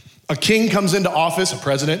 a king comes into office, a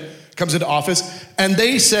president comes into office, and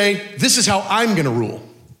they say, this is how I'm gonna rule.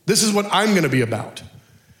 This is what I'm gonna be about.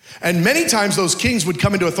 And many times those kings would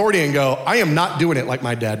come into authority and go, I am not doing it like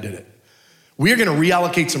my dad did it. We are gonna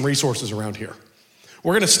reallocate some resources around here.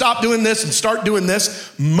 We're gonna stop doing this and start doing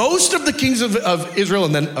this. Most of the kings of Israel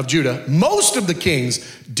and then of Judah, most of the kings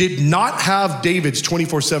did not have David's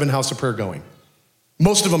 24/7 house of prayer going.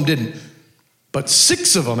 Most of them didn't. But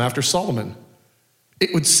 6 of them after Solomon,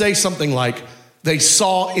 it would say something like, they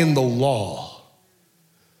saw in the law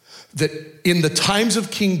that in the times of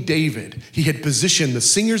King David, he had positioned the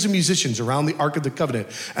singers and musicians around the Ark of the Covenant,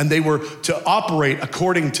 and they were to operate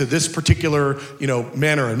according to this particular,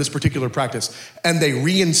 manner and this particular practice, and they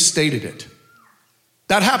reinstated it.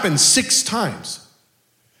 That happened 6 times.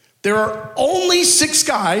 There are only 6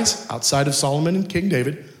 guys outside of Solomon and King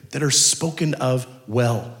David that are spoken of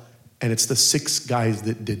well, and it's the 6 guys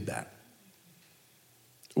that did that.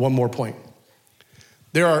 One more point.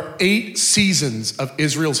 There are 8 seasons of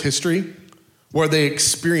Israel's history where they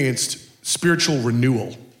experienced spiritual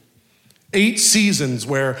renewal. 8 seasons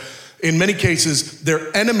where, in many cases,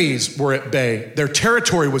 their enemies were at bay. Their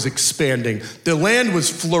territory was expanding. The land was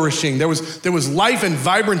flourishing. There was life and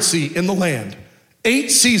vibrancy in the land.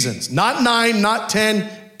 8 seasons, not 9, not 10,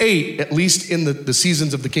 8, at least in the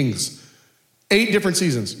seasons of the kings. 8 different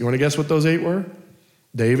seasons. You want to guess what those 8 were?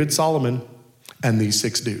 David, Solomon, and these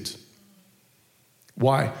 6 dudes.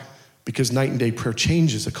 Why? Because night and day prayer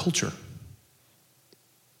changes a culture.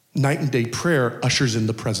 Night and day prayer ushers in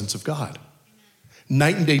the presence of God.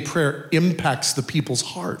 Night and day prayer impacts the people's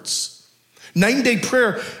hearts. Night and day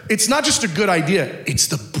prayer, it's not just a good idea, it's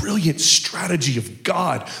the brilliant strategy of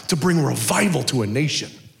God to bring revival to a nation.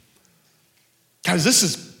 Guys, this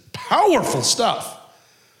is powerful stuff.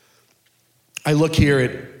 I look here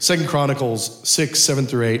at 2 Chronicles 6, 7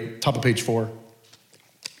 through 8, top of page 4.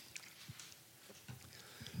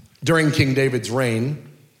 During King David's reign,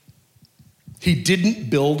 he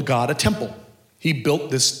didn't build God a temple. He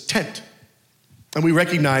built this tent. And we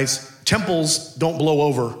recognize temples don't blow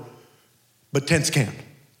over, but tents can.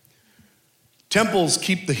 Temples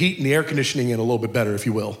keep the heat and the air conditioning in a little bit better, if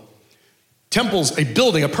you will. Temples, a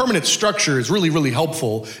building, a permanent structure is really, really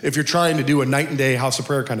helpful if you're trying to do a night and day house of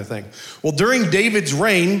prayer kind of thing. Well, during David's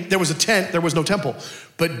reign, there was a tent, there was no temple.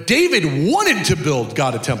 But David wanted to build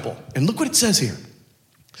God a temple. And look what it says here.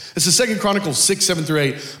 This is 2 Chronicles 6, 7 through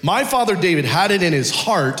 8. My father David had it in his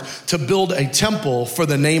heart to build a temple for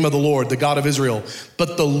the name of the Lord, the God of Israel.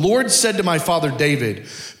 But the Lord said to my father David,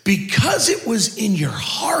 because it was in your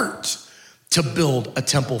heart to build a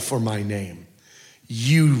temple for my name,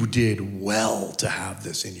 you did well to have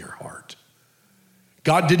this in your heart.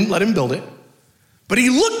 God didn't let him build it, but he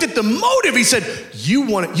looked at the motive. He said,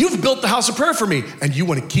 you've built the house of prayer for me, and you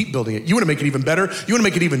want to keep building it. You want to make it even better. You want to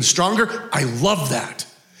make it even stronger. I love that.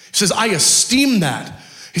 He says, I esteem that.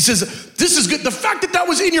 He says, this is good. The fact that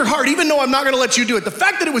was in your heart, even though I'm not going to let you do it, the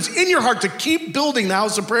fact that it was in your heart to keep building the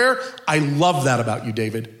house of prayer, I love that about you,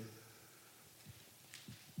 David.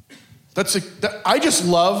 I just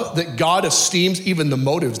love that God esteems even the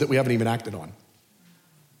motives that we haven't even acted on,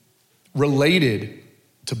 related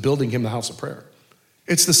to building him the house of prayer.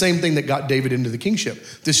 It's the same thing that got David into the kingship.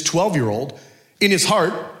 This 12-year-old, in his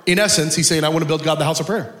heart, in essence, he's saying, I want to build God the house of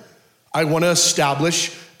prayer. I want to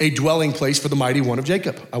establish a dwelling place for the mighty one of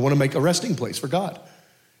Jacob. I want to make a resting place for God.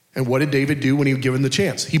 And what did David do when he was given the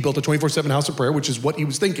chance? He built a 24/7 house of prayer, which is what he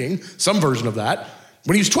was thinking, some version of that,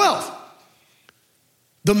 when he was 12.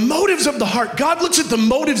 The motives of the heart. God looks at the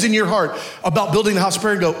motives in your heart about building the house of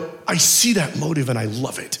prayer and go, I see that motive and I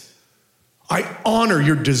love it. I honor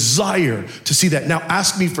your desire to see that. Now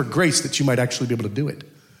ask me for grace that you might actually be able to do it.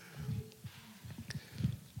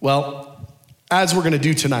 Well, as we're going to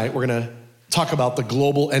do tonight, we're going to talk about the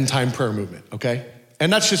global end time prayer movement, okay?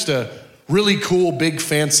 And that's just a really cool, big,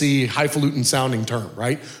 fancy, highfalutin sounding term,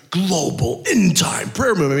 right? Global end time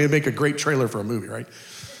prayer movement. I mean, it'd make a great trailer for a movie, right?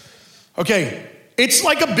 Okay, it's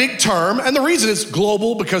like a big term, and the reason it's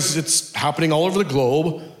global because it's happening all over the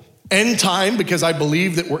globe. End time because I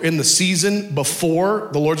believe that we're in the season before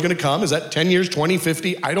the Lord's going to come. Is that 10 years, 20,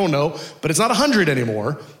 50? I don't know, but it's not 100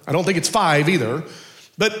 anymore. I don't think it's 5 either.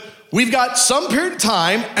 But we've got some period of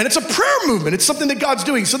time, and it's a prayer movement. It's something that God's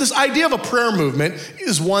doing. So this idea of a prayer movement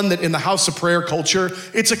is one that in the house of prayer culture,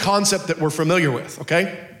 it's a concept that we're familiar with,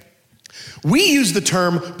 okay? We use the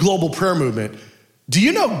term global prayer movement. Do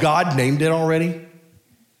you know God named it already?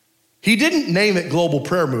 He didn't name it global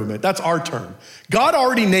prayer movement. That's our term. God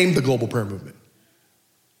already named the global prayer movement.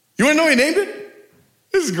 You want to know he named it?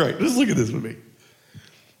 This is great. Just look at this with me.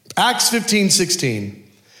 Acts 15:16.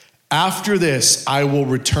 After this, I will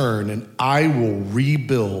return and I will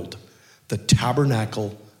rebuild the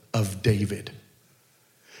tabernacle of David,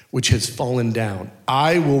 which has fallen down.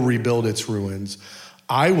 I will rebuild its ruins.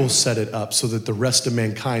 I will set it up so that the rest of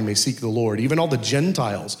mankind may seek the Lord, even all the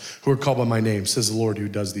Gentiles who are called by my name, says the Lord who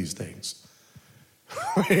does these things.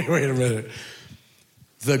 Wait a minute.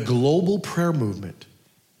 The global prayer movement,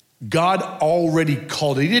 God already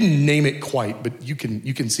called it. He didn't name it quite, but you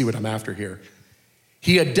can see what I'm after here.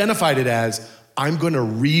 He identified it as, I'm going to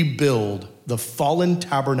rebuild the fallen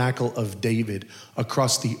tabernacle of David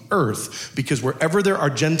across the earth, because wherever there are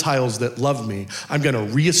Gentiles that love me, I'm going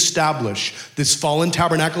to reestablish this fallen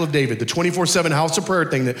tabernacle of David, the 24/7 house of prayer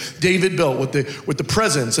thing that David built with the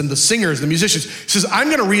presence and the singers, the musicians. He says, I'm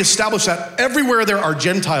going to reestablish that everywhere there are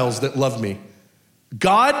Gentiles that love me.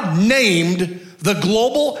 God named the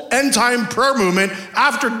global end time prayer movement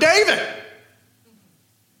after David.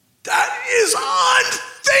 That is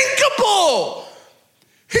unthinkable.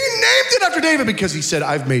 He named it after David because he said,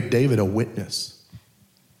 I've made David a witness.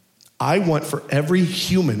 I want for every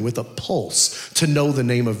human with a pulse to know the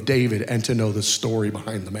name of David and to know the story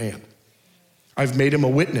behind the man. I've made him a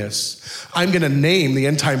witness. I'm going to name the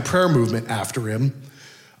end time prayer movement after him.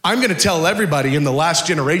 I'm going to tell everybody in the last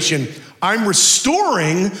generation, I'm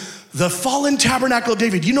restoring the fallen tabernacle of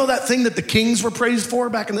David. You know that thing that the kings were praised for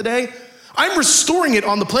back in the day? I'm restoring it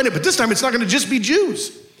on the planet, but this time it's not going to just be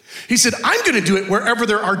Jews. He said, I'm going to do it wherever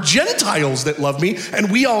there are Gentiles that love me. And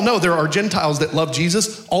we all know there are Gentiles that love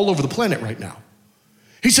Jesus all over the planet right now.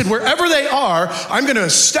 He said, wherever they are, I'm going to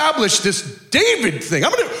establish this David thing.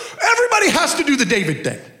 Everybody has to do the David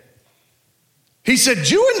thing. He said,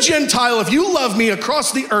 Jew and Gentile, if you love me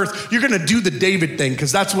across the earth, you're going to do the David thing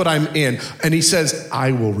because that's what I'm in. And he says,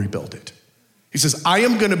 I will rebuild it. He says, I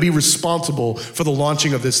am going to be responsible for the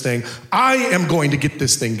launching of this thing. I am going to get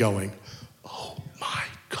this thing going. Oh my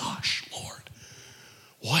gosh, Lord,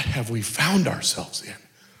 what have we found ourselves in?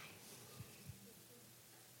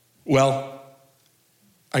 Well,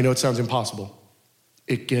 I know it sounds impossible.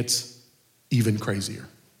 It gets even crazier.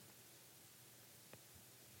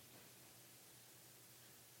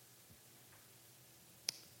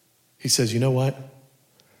 He says, you know what?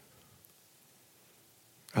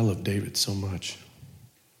 I love David so much.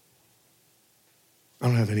 I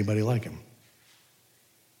don't have anybody like him.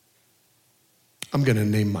 I'm going to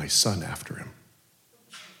name my son after him.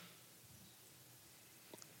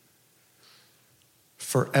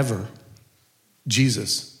 Forever,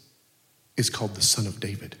 Jesus is called the Son of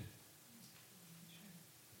David.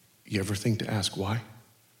 You ever think to ask why?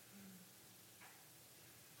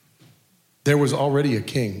 There was already a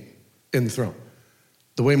king in the throne.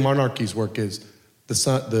 The way monarchies work is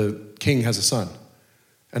the king has a son,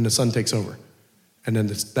 and the son takes over. And then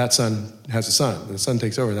that son has a son, and the son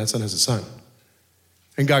takes over, and that son has a son.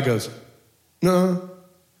 And God goes, no.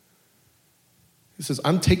 He says,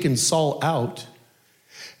 I'm taking Saul out,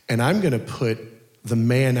 and I'm going to put the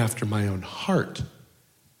man after my own heart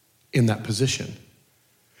in that position.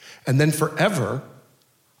 And then forever,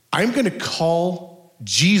 I'm going to call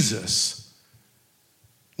Jesus,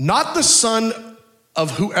 not the son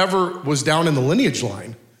of whoever was down in the lineage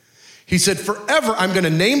line. He said, forever, I'm going to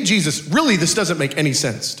name Jesus. Really, this doesn't make any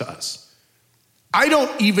sense to us. I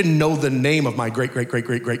don't even know the name of my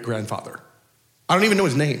great-great-great-great-great-grandfather. I don't even know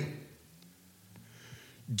his name.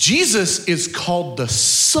 Jesus is called the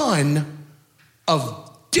Son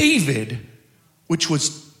of David, which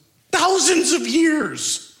was thousands of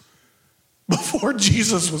years before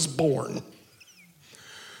Jesus was born.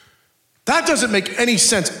 That doesn't make any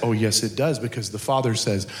sense. Oh, yes, it does, because the Father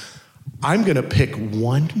says, I'm going to pick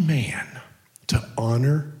one man to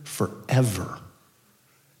honor forever.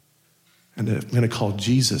 And I'm going to call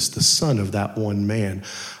Jesus the son of that one man.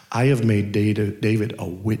 I have made David a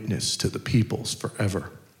witness to the peoples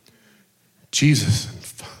forever. Jesus,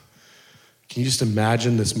 can you just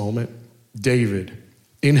imagine this moment? David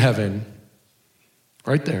in heaven,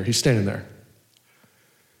 right there, he's standing there.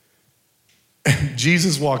 And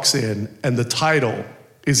Jesus walks in, and the title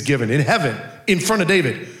is given in heaven in front of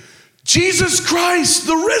David. Jesus Christ,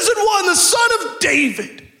 the risen one, the Son of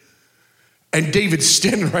David. And David's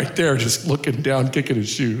standing right there just looking down, kicking his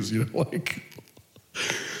shoes, like.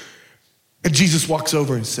 And Jesus walks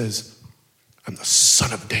over and says, I'm the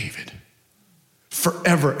Son of David.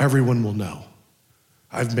 Forever, everyone will know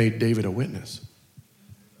I've made David a witness.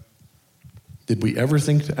 Did we ever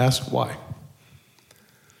think to ask why?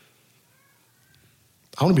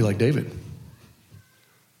 I want to be like David.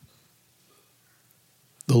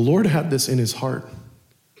 The Lord had this in his heart.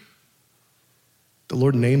 The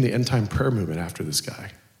Lord named the end time prayer movement after this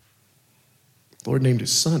guy. The Lord named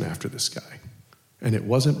his son after this guy. And it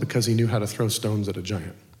wasn't because he knew how to throw stones at a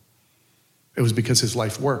giant. It was because his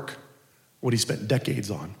life work, what he spent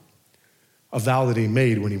decades on, a vow that he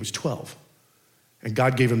made when he was 12. And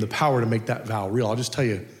God gave him the power to make that vow real. I'll just tell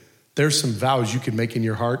you, there's some vows you can make in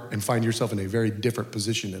your heart and find yourself in a very different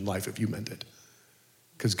position in life if you meant it.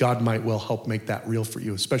 Because God might well help make that real for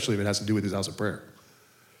you, especially if it has to do with his house of prayer.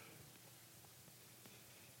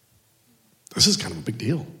 This is kind of a big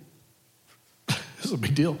deal. This is a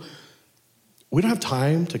big deal. We don't have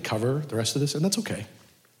time to cover the rest of this, and that's okay.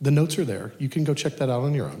 The notes are there. You can go check that out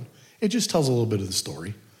on your own. It just tells a little bit of the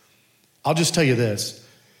story. I'll just tell you this.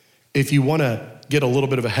 If you want to get a little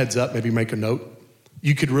bit of a heads up, maybe make a note.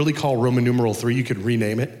 You could really call Roman numeral 3, you could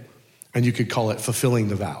rename it, and you could call it fulfilling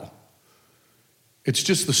the vow. It's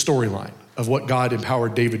just the storyline of what God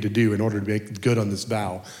empowered David to do in order to make good on this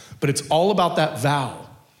vow. But it's all about that vow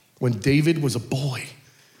when David was a boy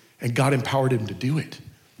and God empowered him to do it.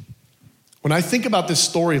 When I think about this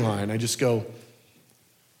storyline, I just go,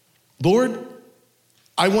 Lord,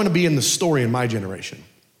 I want to be in the story in my generation.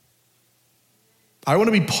 I want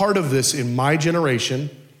to be part of this in my generation.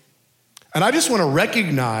 And I just want to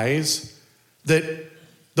recognize that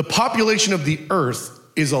the population of the earth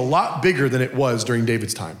is a lot bigger than it was during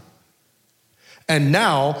David's time. And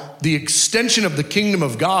now the extension of the kingdom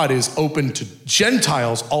of God is open to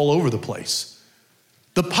Gentiles all over the place.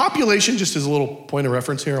 The population, just as a little point of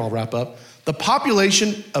reference here, I'll wrap up. The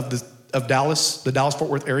population of Dallas, the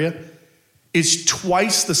Dallas-Fort Worth area, is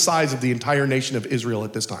twice the size of the entire nation of Israel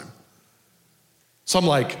at this time. So I'm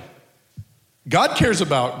like, God cares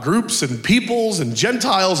about groups and peoples and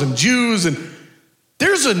Gentiles and Jews, and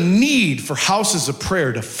there's a need for houses of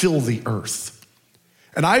prayer to fill the earth.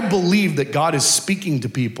 And I believe that God is speaking to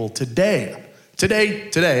people today,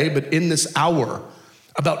 but in this hour,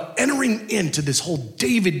 about entering into this whole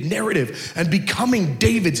David narrative and becoming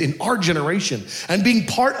Davids in our generation and being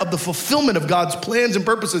part of the fulfillment of God's plans and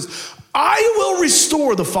purposes. I will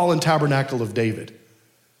restore the fallen tabernacle of David.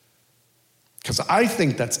 Because I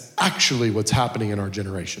think that's actually what's happening in our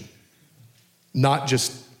generation. Not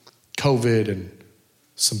just COVID and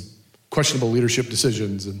some questionable leadership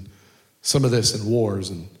decisions and some of this and wars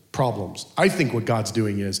and problems. I think what God's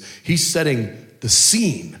doing is he's setting the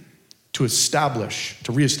scene to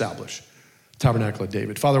reestablish Tabernacle of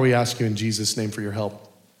David. Father, we ask you in Jesus' name for your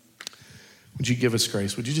help. Would you give us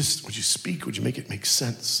grace? Would you speak? Would you make it make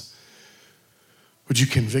sense? Would you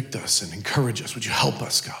convict us and encourage us? Would you help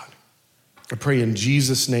us, God? I pray in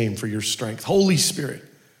Jesus' name for your strength. Holy Spirit,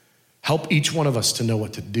 help each one of us to know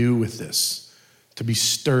what to do with this, to be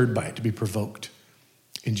stirred by it, to be provoked.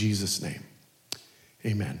 In Jesus' name,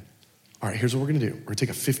 amen. All right, here's what we're gonna do. We're gonna take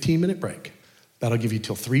a 15-minute break. That'll give you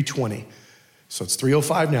till 3:20. So it's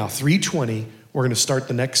 3:05 now, 3:20, we're gonna start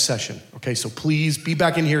the next session. Okay, so please be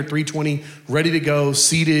back in here at 3:20, ready to go,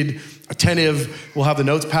 seated, attentive. We'll have the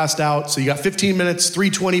notes passed out. So you got 15 minutes,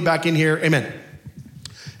 3:20 back in here, amen.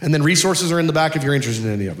 And then resources are in the back if you're interested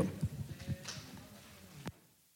in any of them.